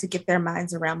hard to get their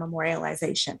minds around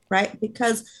memorialization, right?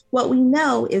 Because what we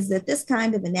know is that this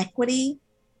kind of inequity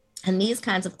and these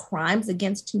kinds of crimes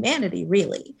against humanity,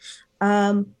 really,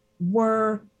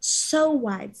 were so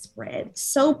widespread,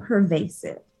 so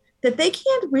pervasive, that they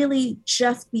can't really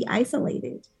just be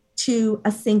isolated to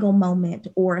a single moment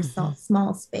or a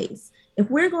small space. If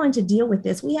we're going to deal with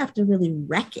this, we have to really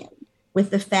reckon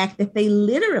with the fact that they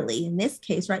literally, in this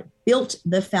case, right, built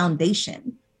the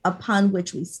foundation upon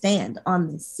which we stand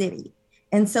on this city.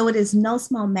 And so it is no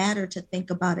small matter to think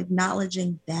about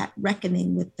acknowledging that,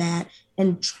 reckoning with that,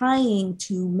 and trying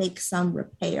to make some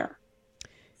repair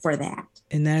for that.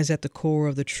 And that is at the core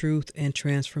of the Truth and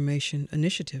Transformation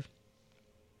Initiative.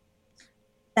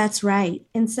 That's right.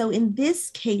 And so in this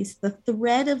case, the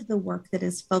thread of the work that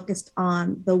is focused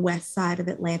on the west side of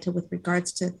Atlanta with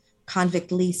regards to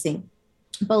convict leasing,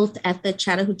 both at the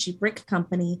Chattahoochee Brick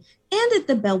Company and at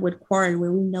the Bellwood Quarry,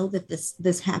 where we know that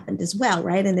this happened as well,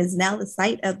 right? And is now the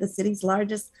site of the city's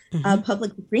largest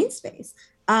public green space.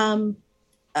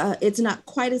 It's not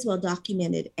quite as well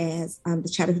documented as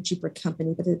the Chattahoochee Brick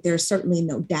Company, but there's certainly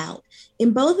no doubt.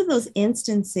 In both of those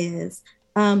instances,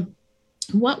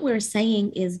 what we're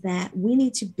saying is that we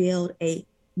need to build a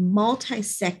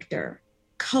multi-sector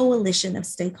coalition of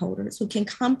stakeholders who can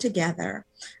come together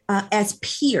as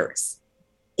peers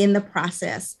in the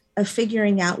process of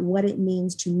figuring out what it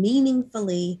means to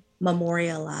meaningfully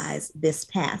memorialize this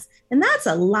past. And that's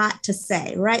a lot to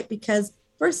say, right? Because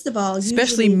first of all,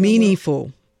 especially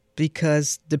meaningful,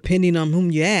 because depending on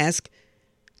whom you ask,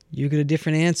 you get a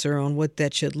different answer on what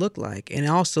that should look like. And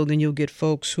also then you'll get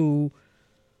folks who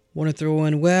want to throw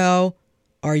in, well,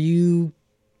 are you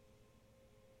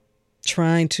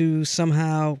trying to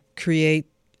somehow create,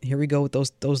 here we go with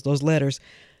those letters,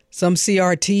 some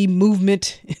CRT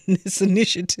movement in this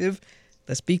initiative?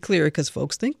 Let's be clear, because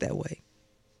folks think that way.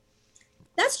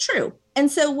 That's true. And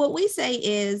so what we say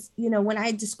is, when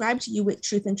I described to you what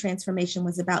Truth and Transformation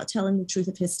was about, telling the truth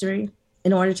of history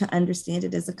in order to understand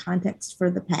it as a context for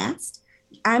the past,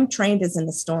 I'm trained as an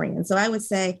historian. So I would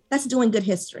say that's doing good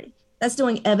history. That's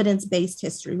doing evidence-based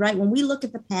history, right? When we look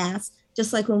at the past,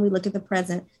 just like when we look at the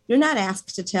present, you're not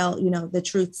asked to tell, the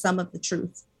truth, some of the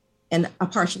truth, and a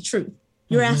partial truth.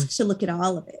 You're asked to look at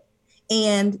all of it.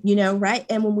 And, right?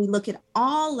 And when we look at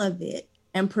all of it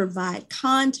and provide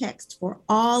context for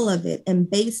all of it and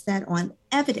base that on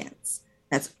evidence,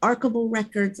 that's archival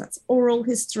records, that's oral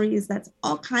histories, that's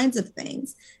all kinds of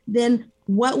things, then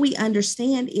what we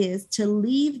understand is to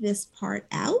leave this part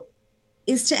out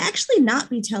is to actually not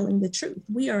be telling the truth.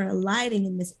 We are eliding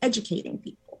and miseducating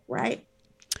people, right?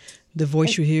 The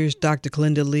voice you hear is Dr.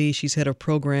 Kalinda Lee. She's head of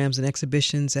programs and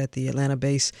exhibitions at the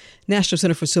Atlanta-based National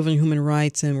Center for Civil and Human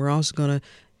Rights. And we're also going to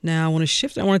now, I want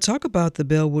to talk about the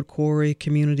Bellwood Quarry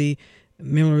Community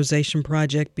Memorization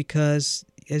Project, because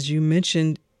as you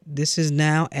mentioned, this is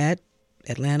now at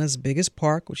Atlanta's biggest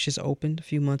park, which just opened a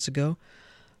few months ago.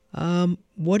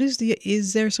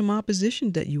 Is there some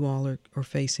opposition that you all are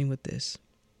facing with this?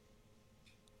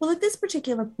 Well, at this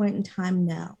particular point in time,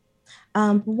 no.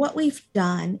 What we've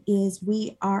done is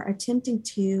we are attempting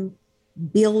to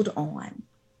build on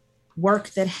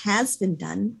work that has been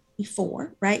done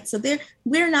before, right? So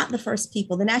we're not the first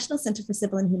people. The National Center for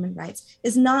Civil and Human Rights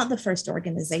is not the first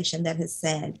organization that has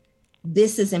said,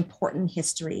 this is important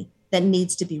history that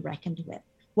needs to be reckoned with.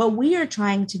 What we are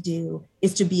trying to do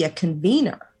is to be a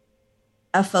convener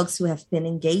of folks who have been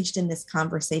engaged in this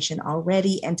conversation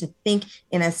already, and to think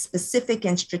in a specific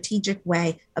and strategic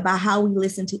way about how we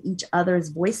listen to each other's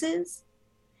voices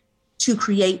to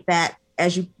create that,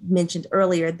 as you mentioned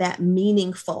earlier, that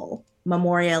meaningful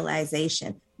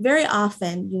memorialization. Very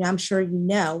often, I'm sure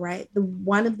right?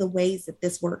 One of the ways that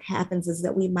this work happens is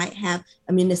that we might have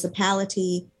a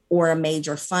municipality or a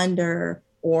major funder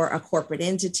or a corporate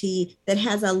entity that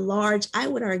has a large, I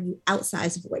would argue,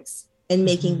 outsized voice in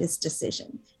making this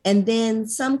decision. And then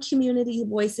some community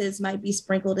voices might be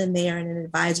sprinkled in there in an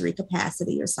advisory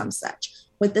capacity or some such.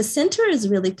 What the center is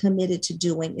really committed to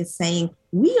doing is saying,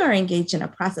 we are engaged in a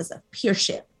process of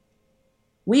peership.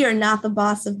 We are not the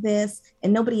boss of this,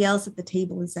 and nobody else at the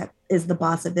table is the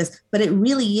boss of this, but it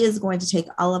really is going to take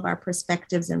all of our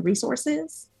perspectives and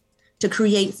resources to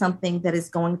create something that is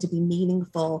going to be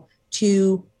meaningful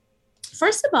to,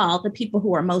 first of all, the people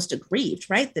who are most aggrieved,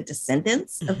 right? The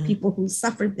descendants of people who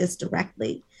suffered this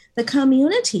directly, the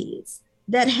communities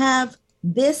that have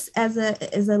this as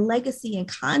a legacy and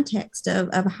context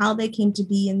of how they came to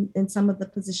be in some of the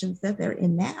positions that they're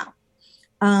in now.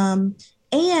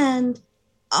 And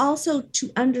also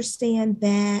to understand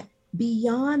that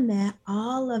beyond that,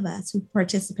 all of us who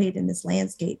participate in this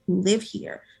landscape, who live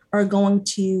here, are going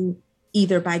to,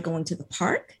 either by going to the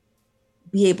park,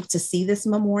 be able to see this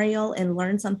memorial and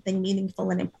learn something meaningful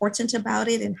and important about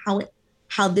it, and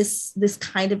how this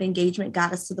kind of engagement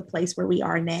got us to the place where we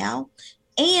are now.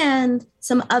 And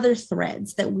some other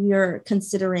threads that we are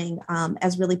considering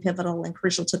as really pivotal and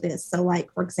crucial to this. So,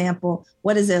 like, for example,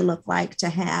 what does it look like to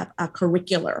have a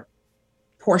curricular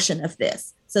portion of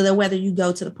this, so that whether you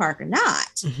go to the park or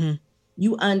not,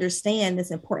 you understand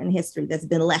this important history that's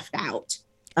been left out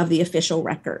of the official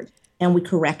record, and we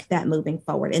correct that moving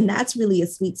forward. And that's really a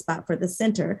sweet spot for the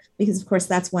center, because, of course,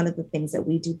 that's one of the things that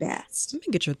we do best. Let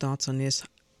me get your thoughts on this.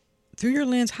 Through your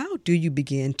lens, how do you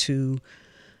begin to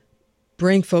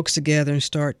bring folks together and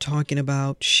start talking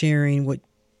about sharing what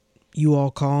you all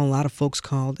call, a lot of folks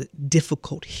call, the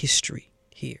difficult history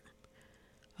here?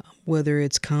 Whether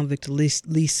it's convict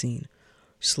leasing,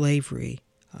 slavery,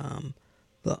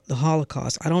 the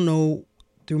Holocaust. I don't know,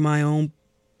 through my own,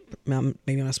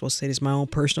 maybe I'm not supposed to say this, my own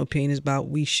personal opinion is about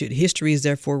history is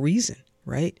there for a reason,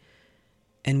 right?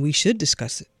 And we should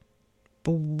discuss it.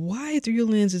 But why, through your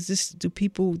lens,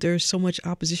 there's so much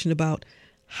opposition about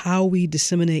how we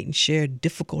disseminate and share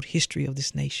difficult history of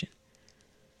this nation?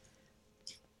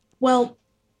 Well,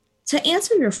 to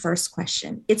answer your first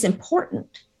question, it's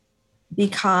important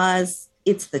because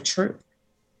it's the truth.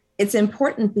 It's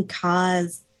important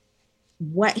because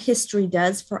what history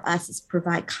does for us is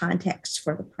provide context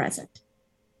for the present.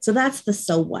 So that's the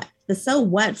so what. The so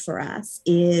what for us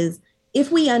is,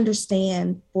 if we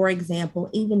understand, for example,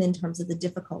 even in terms of the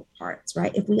difficult parts,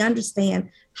 right? If we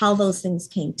understand how those things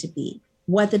came to be,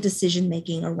 what the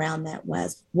decision-making around that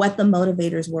was, what the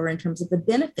motivators were in terms of the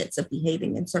benefits of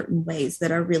behaving in certain ways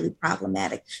that are really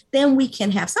problematic, then we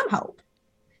can have some hope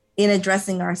in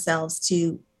addressing ourselves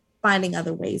to finding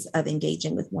other ways of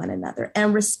engaging with one another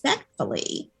and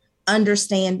respectfully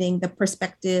understanding the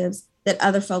perspectives that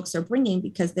other folks are bringing,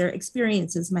 because their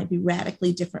experiences might be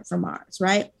radically different from ours,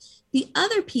 right? The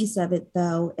other piece of it,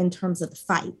 though, in terms of the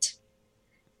fight,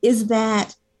 is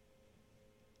that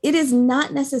it is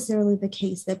not necessarily the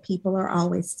case that people are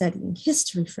always studying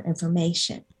history for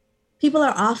information. People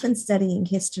are often studying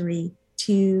history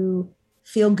to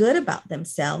feel good about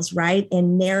themselves, right?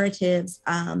 In narratives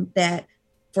that,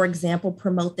 for example,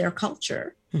 promote their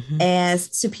culture as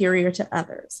superior to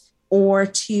others, or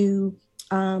to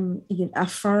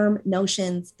affirm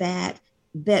notions that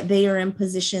they are in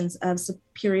positions of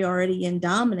superiority and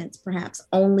dominance, perhaps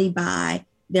only by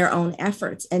their own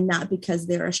efforts and not because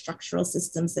there are structural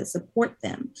systems that support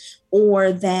them,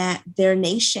 or that their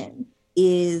nation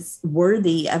is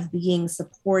worthy of being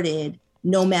supported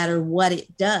no matter what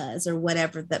it does, or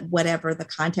whatever the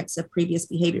context of previous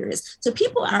behavior is. So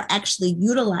people are actually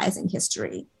utilizing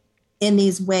history in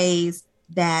these ways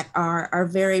that are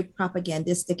very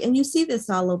propagandistic. And you see this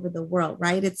all over the world,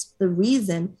 right? It's the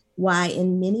reason why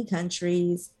in many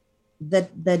countries,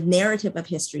 the narrative of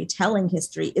history, telling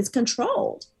history, is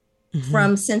controlled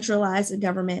from centralized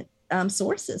government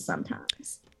sources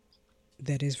sometimes.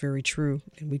 That is very true.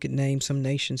 And we could name some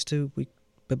nations too,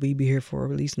 but we'd be here for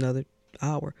at least another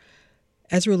hour.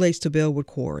 As it relates to Bellwood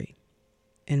Quarry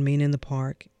and Mean in the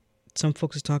Park, some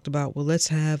folks have talked about, well, let's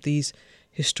have these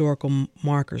historical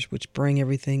markers which bring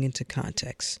everything into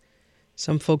context.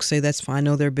 Some folks say that's fine. I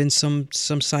know there have been some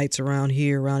sites around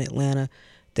Atlanta,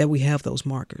 that we have those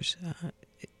markers.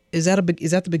 Is that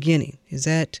the beginning? Is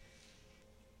that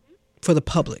for the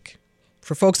public,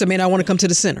 for folks that may not want to come to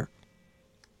the center?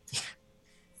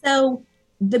 So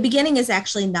the beginning is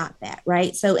actually not that,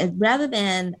 right? So rather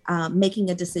than making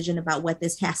a decision about what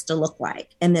this has to look like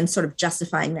and then sort of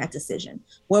justifying that decision,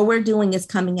 what we're doing is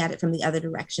coming at it from the other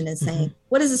direction and saying,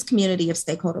 what is this community of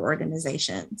stakeholder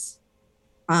organizations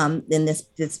in this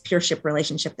peership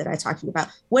relationship that I talked to you about?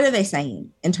 What are they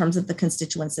saying in terms of the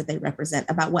constituents that they represent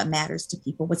about what matters to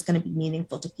people, what's going to be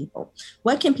meaningful to people?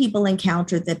 What can people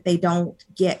encounter that they don't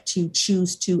get to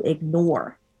choose to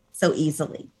ignore so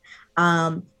easily?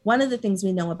 One of the things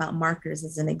we know about markers,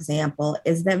 as an example,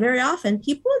 is that very often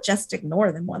people just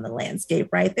ignore them on the landscape,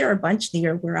 right? There are a bunch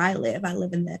near where I live. I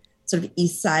live in the sort of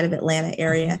east side of Atlanta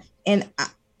area, and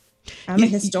I'm a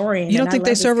historian. You don't think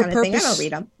they serve a purpose? I don't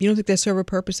read them. You don't think they serve a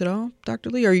purpose at all, Dr.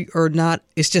 Lee, or not?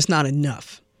 It's just not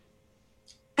enough.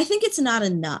 I think it's not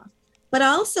enough. But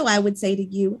also, I would say to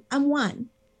you, I'm one.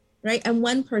 Right? I'm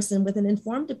one person with an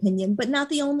informed opinion, but not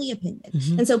the only opinion.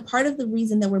 And so part of the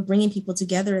reason that we're bringing people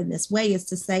together in this way is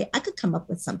to say, I could come up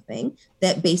with something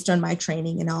that, based on my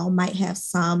training and all, might have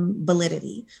some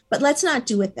validity, but let's not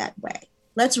do it that way.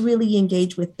 Let's really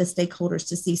engage with the stakeholders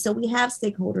to see. So we have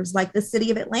stakeholders like the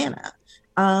city of Atlanta,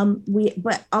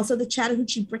 but also the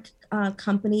Chattahoochee Brick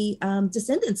Company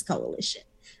Descendants Coalition.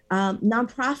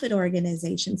 nonprofit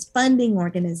organizations, funding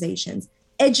organizations,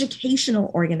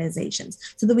 educational organizations,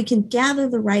 so that we can gather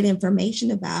the right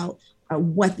information about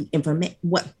the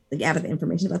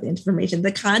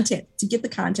content, to get the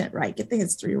content right, get the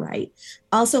history right.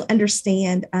 Also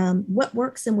understand what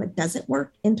works and what doesn't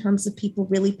work in terms of people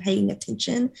really paying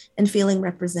attention and feeling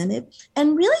represented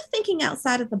and really thinking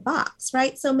outside of the box,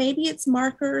 right? So maybe it's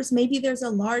markers, maybe there's a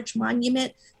large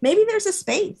monument, maybe there's a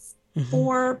space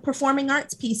for performing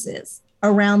arts pieces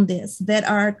around this that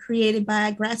are created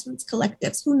by grassroots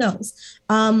collectives, who knows?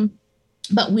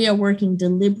 But we are working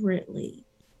deliberately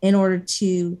in order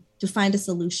to find a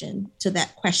solution to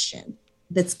that question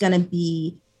that's going to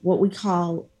be what we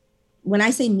call, when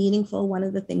I say meaningful, one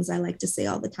of the things I like to say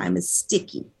all the time is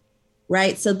sticky,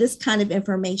 right? So this kind of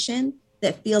information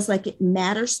that feels like it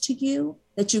matters to you,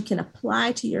 that you can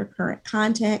apply to your current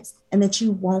context, and that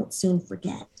you won't soon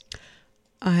forget.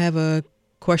 I have a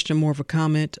question, more of a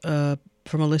comment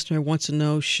from a listener who wants to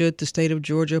know, should the state of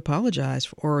Georgia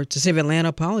apologize or the city of Atlanta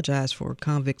apologize for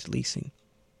convict leasing?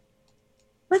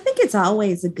 I think it's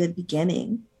always a good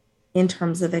beginning in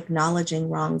terms of acknowledging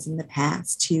wrongs in the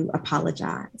past to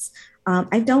apologize.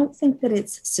 I don't think that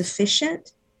it's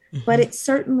sufficient, but it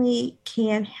certainly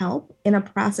can help in a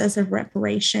process of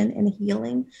reparation and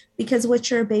healing, because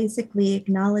what you're basically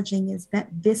acknowledging is that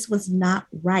this was not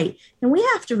right. And we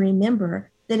have to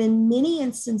remember that in many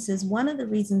instances, one of the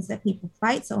reasons that people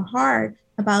fight so hard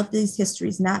about these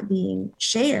histories not being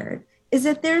shared is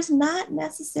that there's not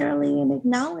necessarily an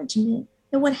acknowledgement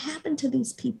that what happened to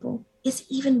these people is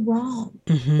even wrong,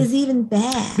 is even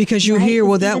bad. Because you hear,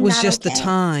 well, that was just okay. the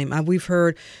time. We've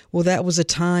heard, well, that was a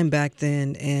time back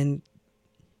then. And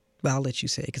well, I'll let you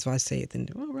say it, because if I say it, then,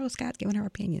 oh, Rose Scott giving her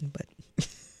opinion. But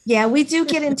yeah, we do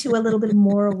get into a little bit of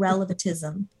moral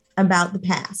relativism about the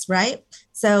past, right?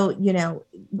 So, you know,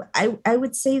 I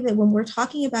would say that when we're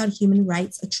talking about human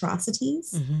rights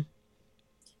atrocities,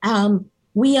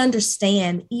 we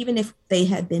understand, even if they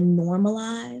had been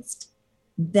normalized,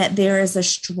 that there is a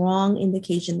strong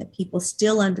indication that people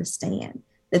still understand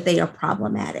that they are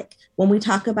problematic. When we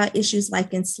talk about issues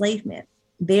like enslavement,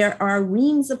 there are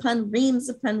reams upon reams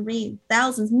upon reams,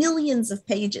 thousands, millions of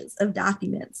pages of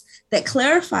documents that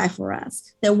clarify for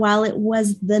us that while it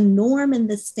was the norm and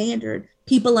the standard,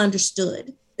 people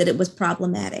understood that it was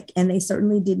problematic. And they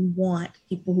certainly didn't want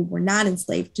people who were not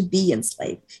enslaved to be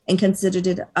enslaved and considered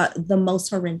it the most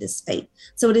horrendous fate.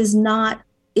 So it is not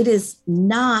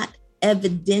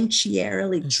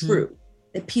evidentiarily true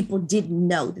that people didn't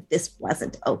know that this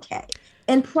wasn't okay.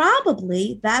 And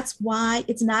probably that's why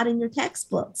it's not in your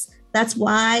textbooks. That's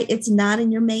why it's not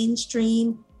in your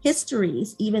mainstream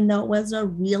histories, even though it was a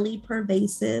really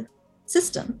pervasive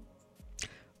system.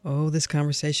 Oh, this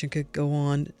conversation could go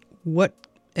on. What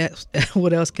else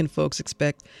can folks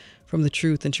expect from the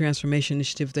Truth and Transformation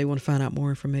Initiative if they want to find out more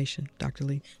information, Dr.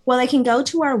 Lee? Well, they can go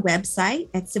to our website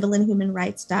at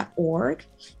civilandhumanrights.org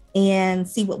and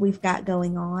see what we've got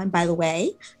going on. By the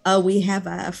way, we have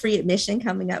a free admission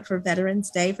coming up for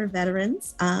Veterans Day for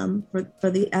veterans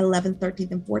for the 11th,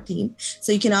 13th, and 14th.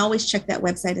 So you can always check that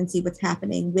website and see what's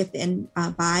happening within,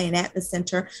 by, and at the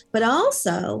center. But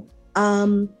also,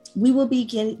 we will be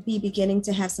beginning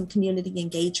to have some community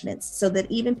engagements so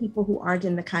that even people who aren't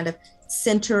in the kind of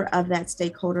center of that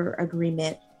stakeholder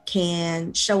agreement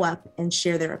can show up and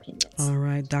share their opinions. All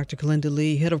right. Dr. Kalinda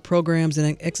Lee, Head of Programs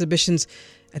and Exhibitions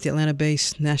at the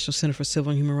Atlanta-based National Center for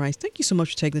Civil and Human Rights. Thank you so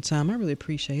much for taking the time. I really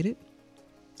appreciate it.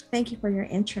 Thank you for your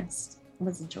interest. It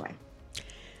was a joy.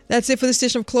 That's it for this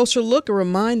edition of Closer Look. A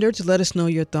reminder to let us know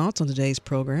your thoughts on today's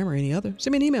program or any other.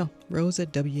 Send me an email,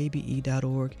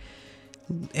 rose@wabe.org.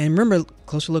 And remember,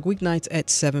 Closer Look weeknights at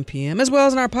 7 p.m., as well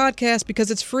as in our podcast, because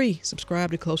it's free.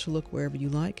 Subscribe to Closer Look wherever you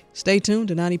like. Stay tuned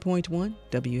to 90.1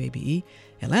 WABE,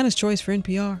 Atlanta's choice for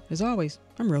NPR. As always,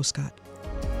 I'm Rose Scott.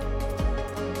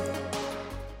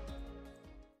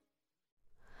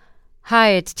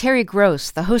 Hi, it's Terry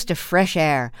Gross, the host of Fresh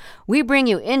Air. We bring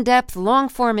you in-depth,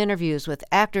 long-form interviews with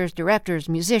actors, directors,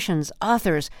 musicians,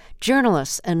 authors,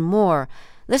 journalists, and more.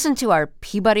 Listen to our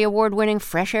Peabody Award-winning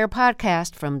Fresh Air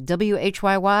podcast from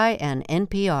WHYY and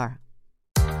NPR.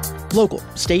 Local,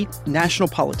 state, national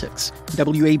politics.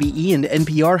 WABE and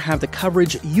NPR have the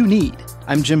coverage you need.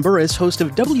 I'm Jim Burris, host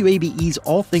of WABE's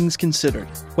All Things Considered.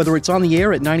 Whether it's on the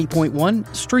air at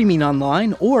 90.1, streaming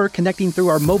online, or connecting through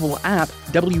our mobile app,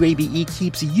 WABE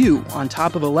keeps you on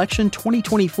top of election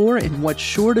 2024 in what's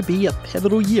sure to be a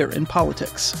pivotal year in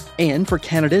politics. And for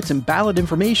candidates and ballot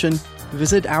information,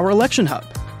 visit our election hub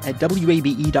at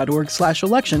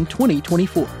wabe.org/election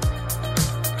 2024.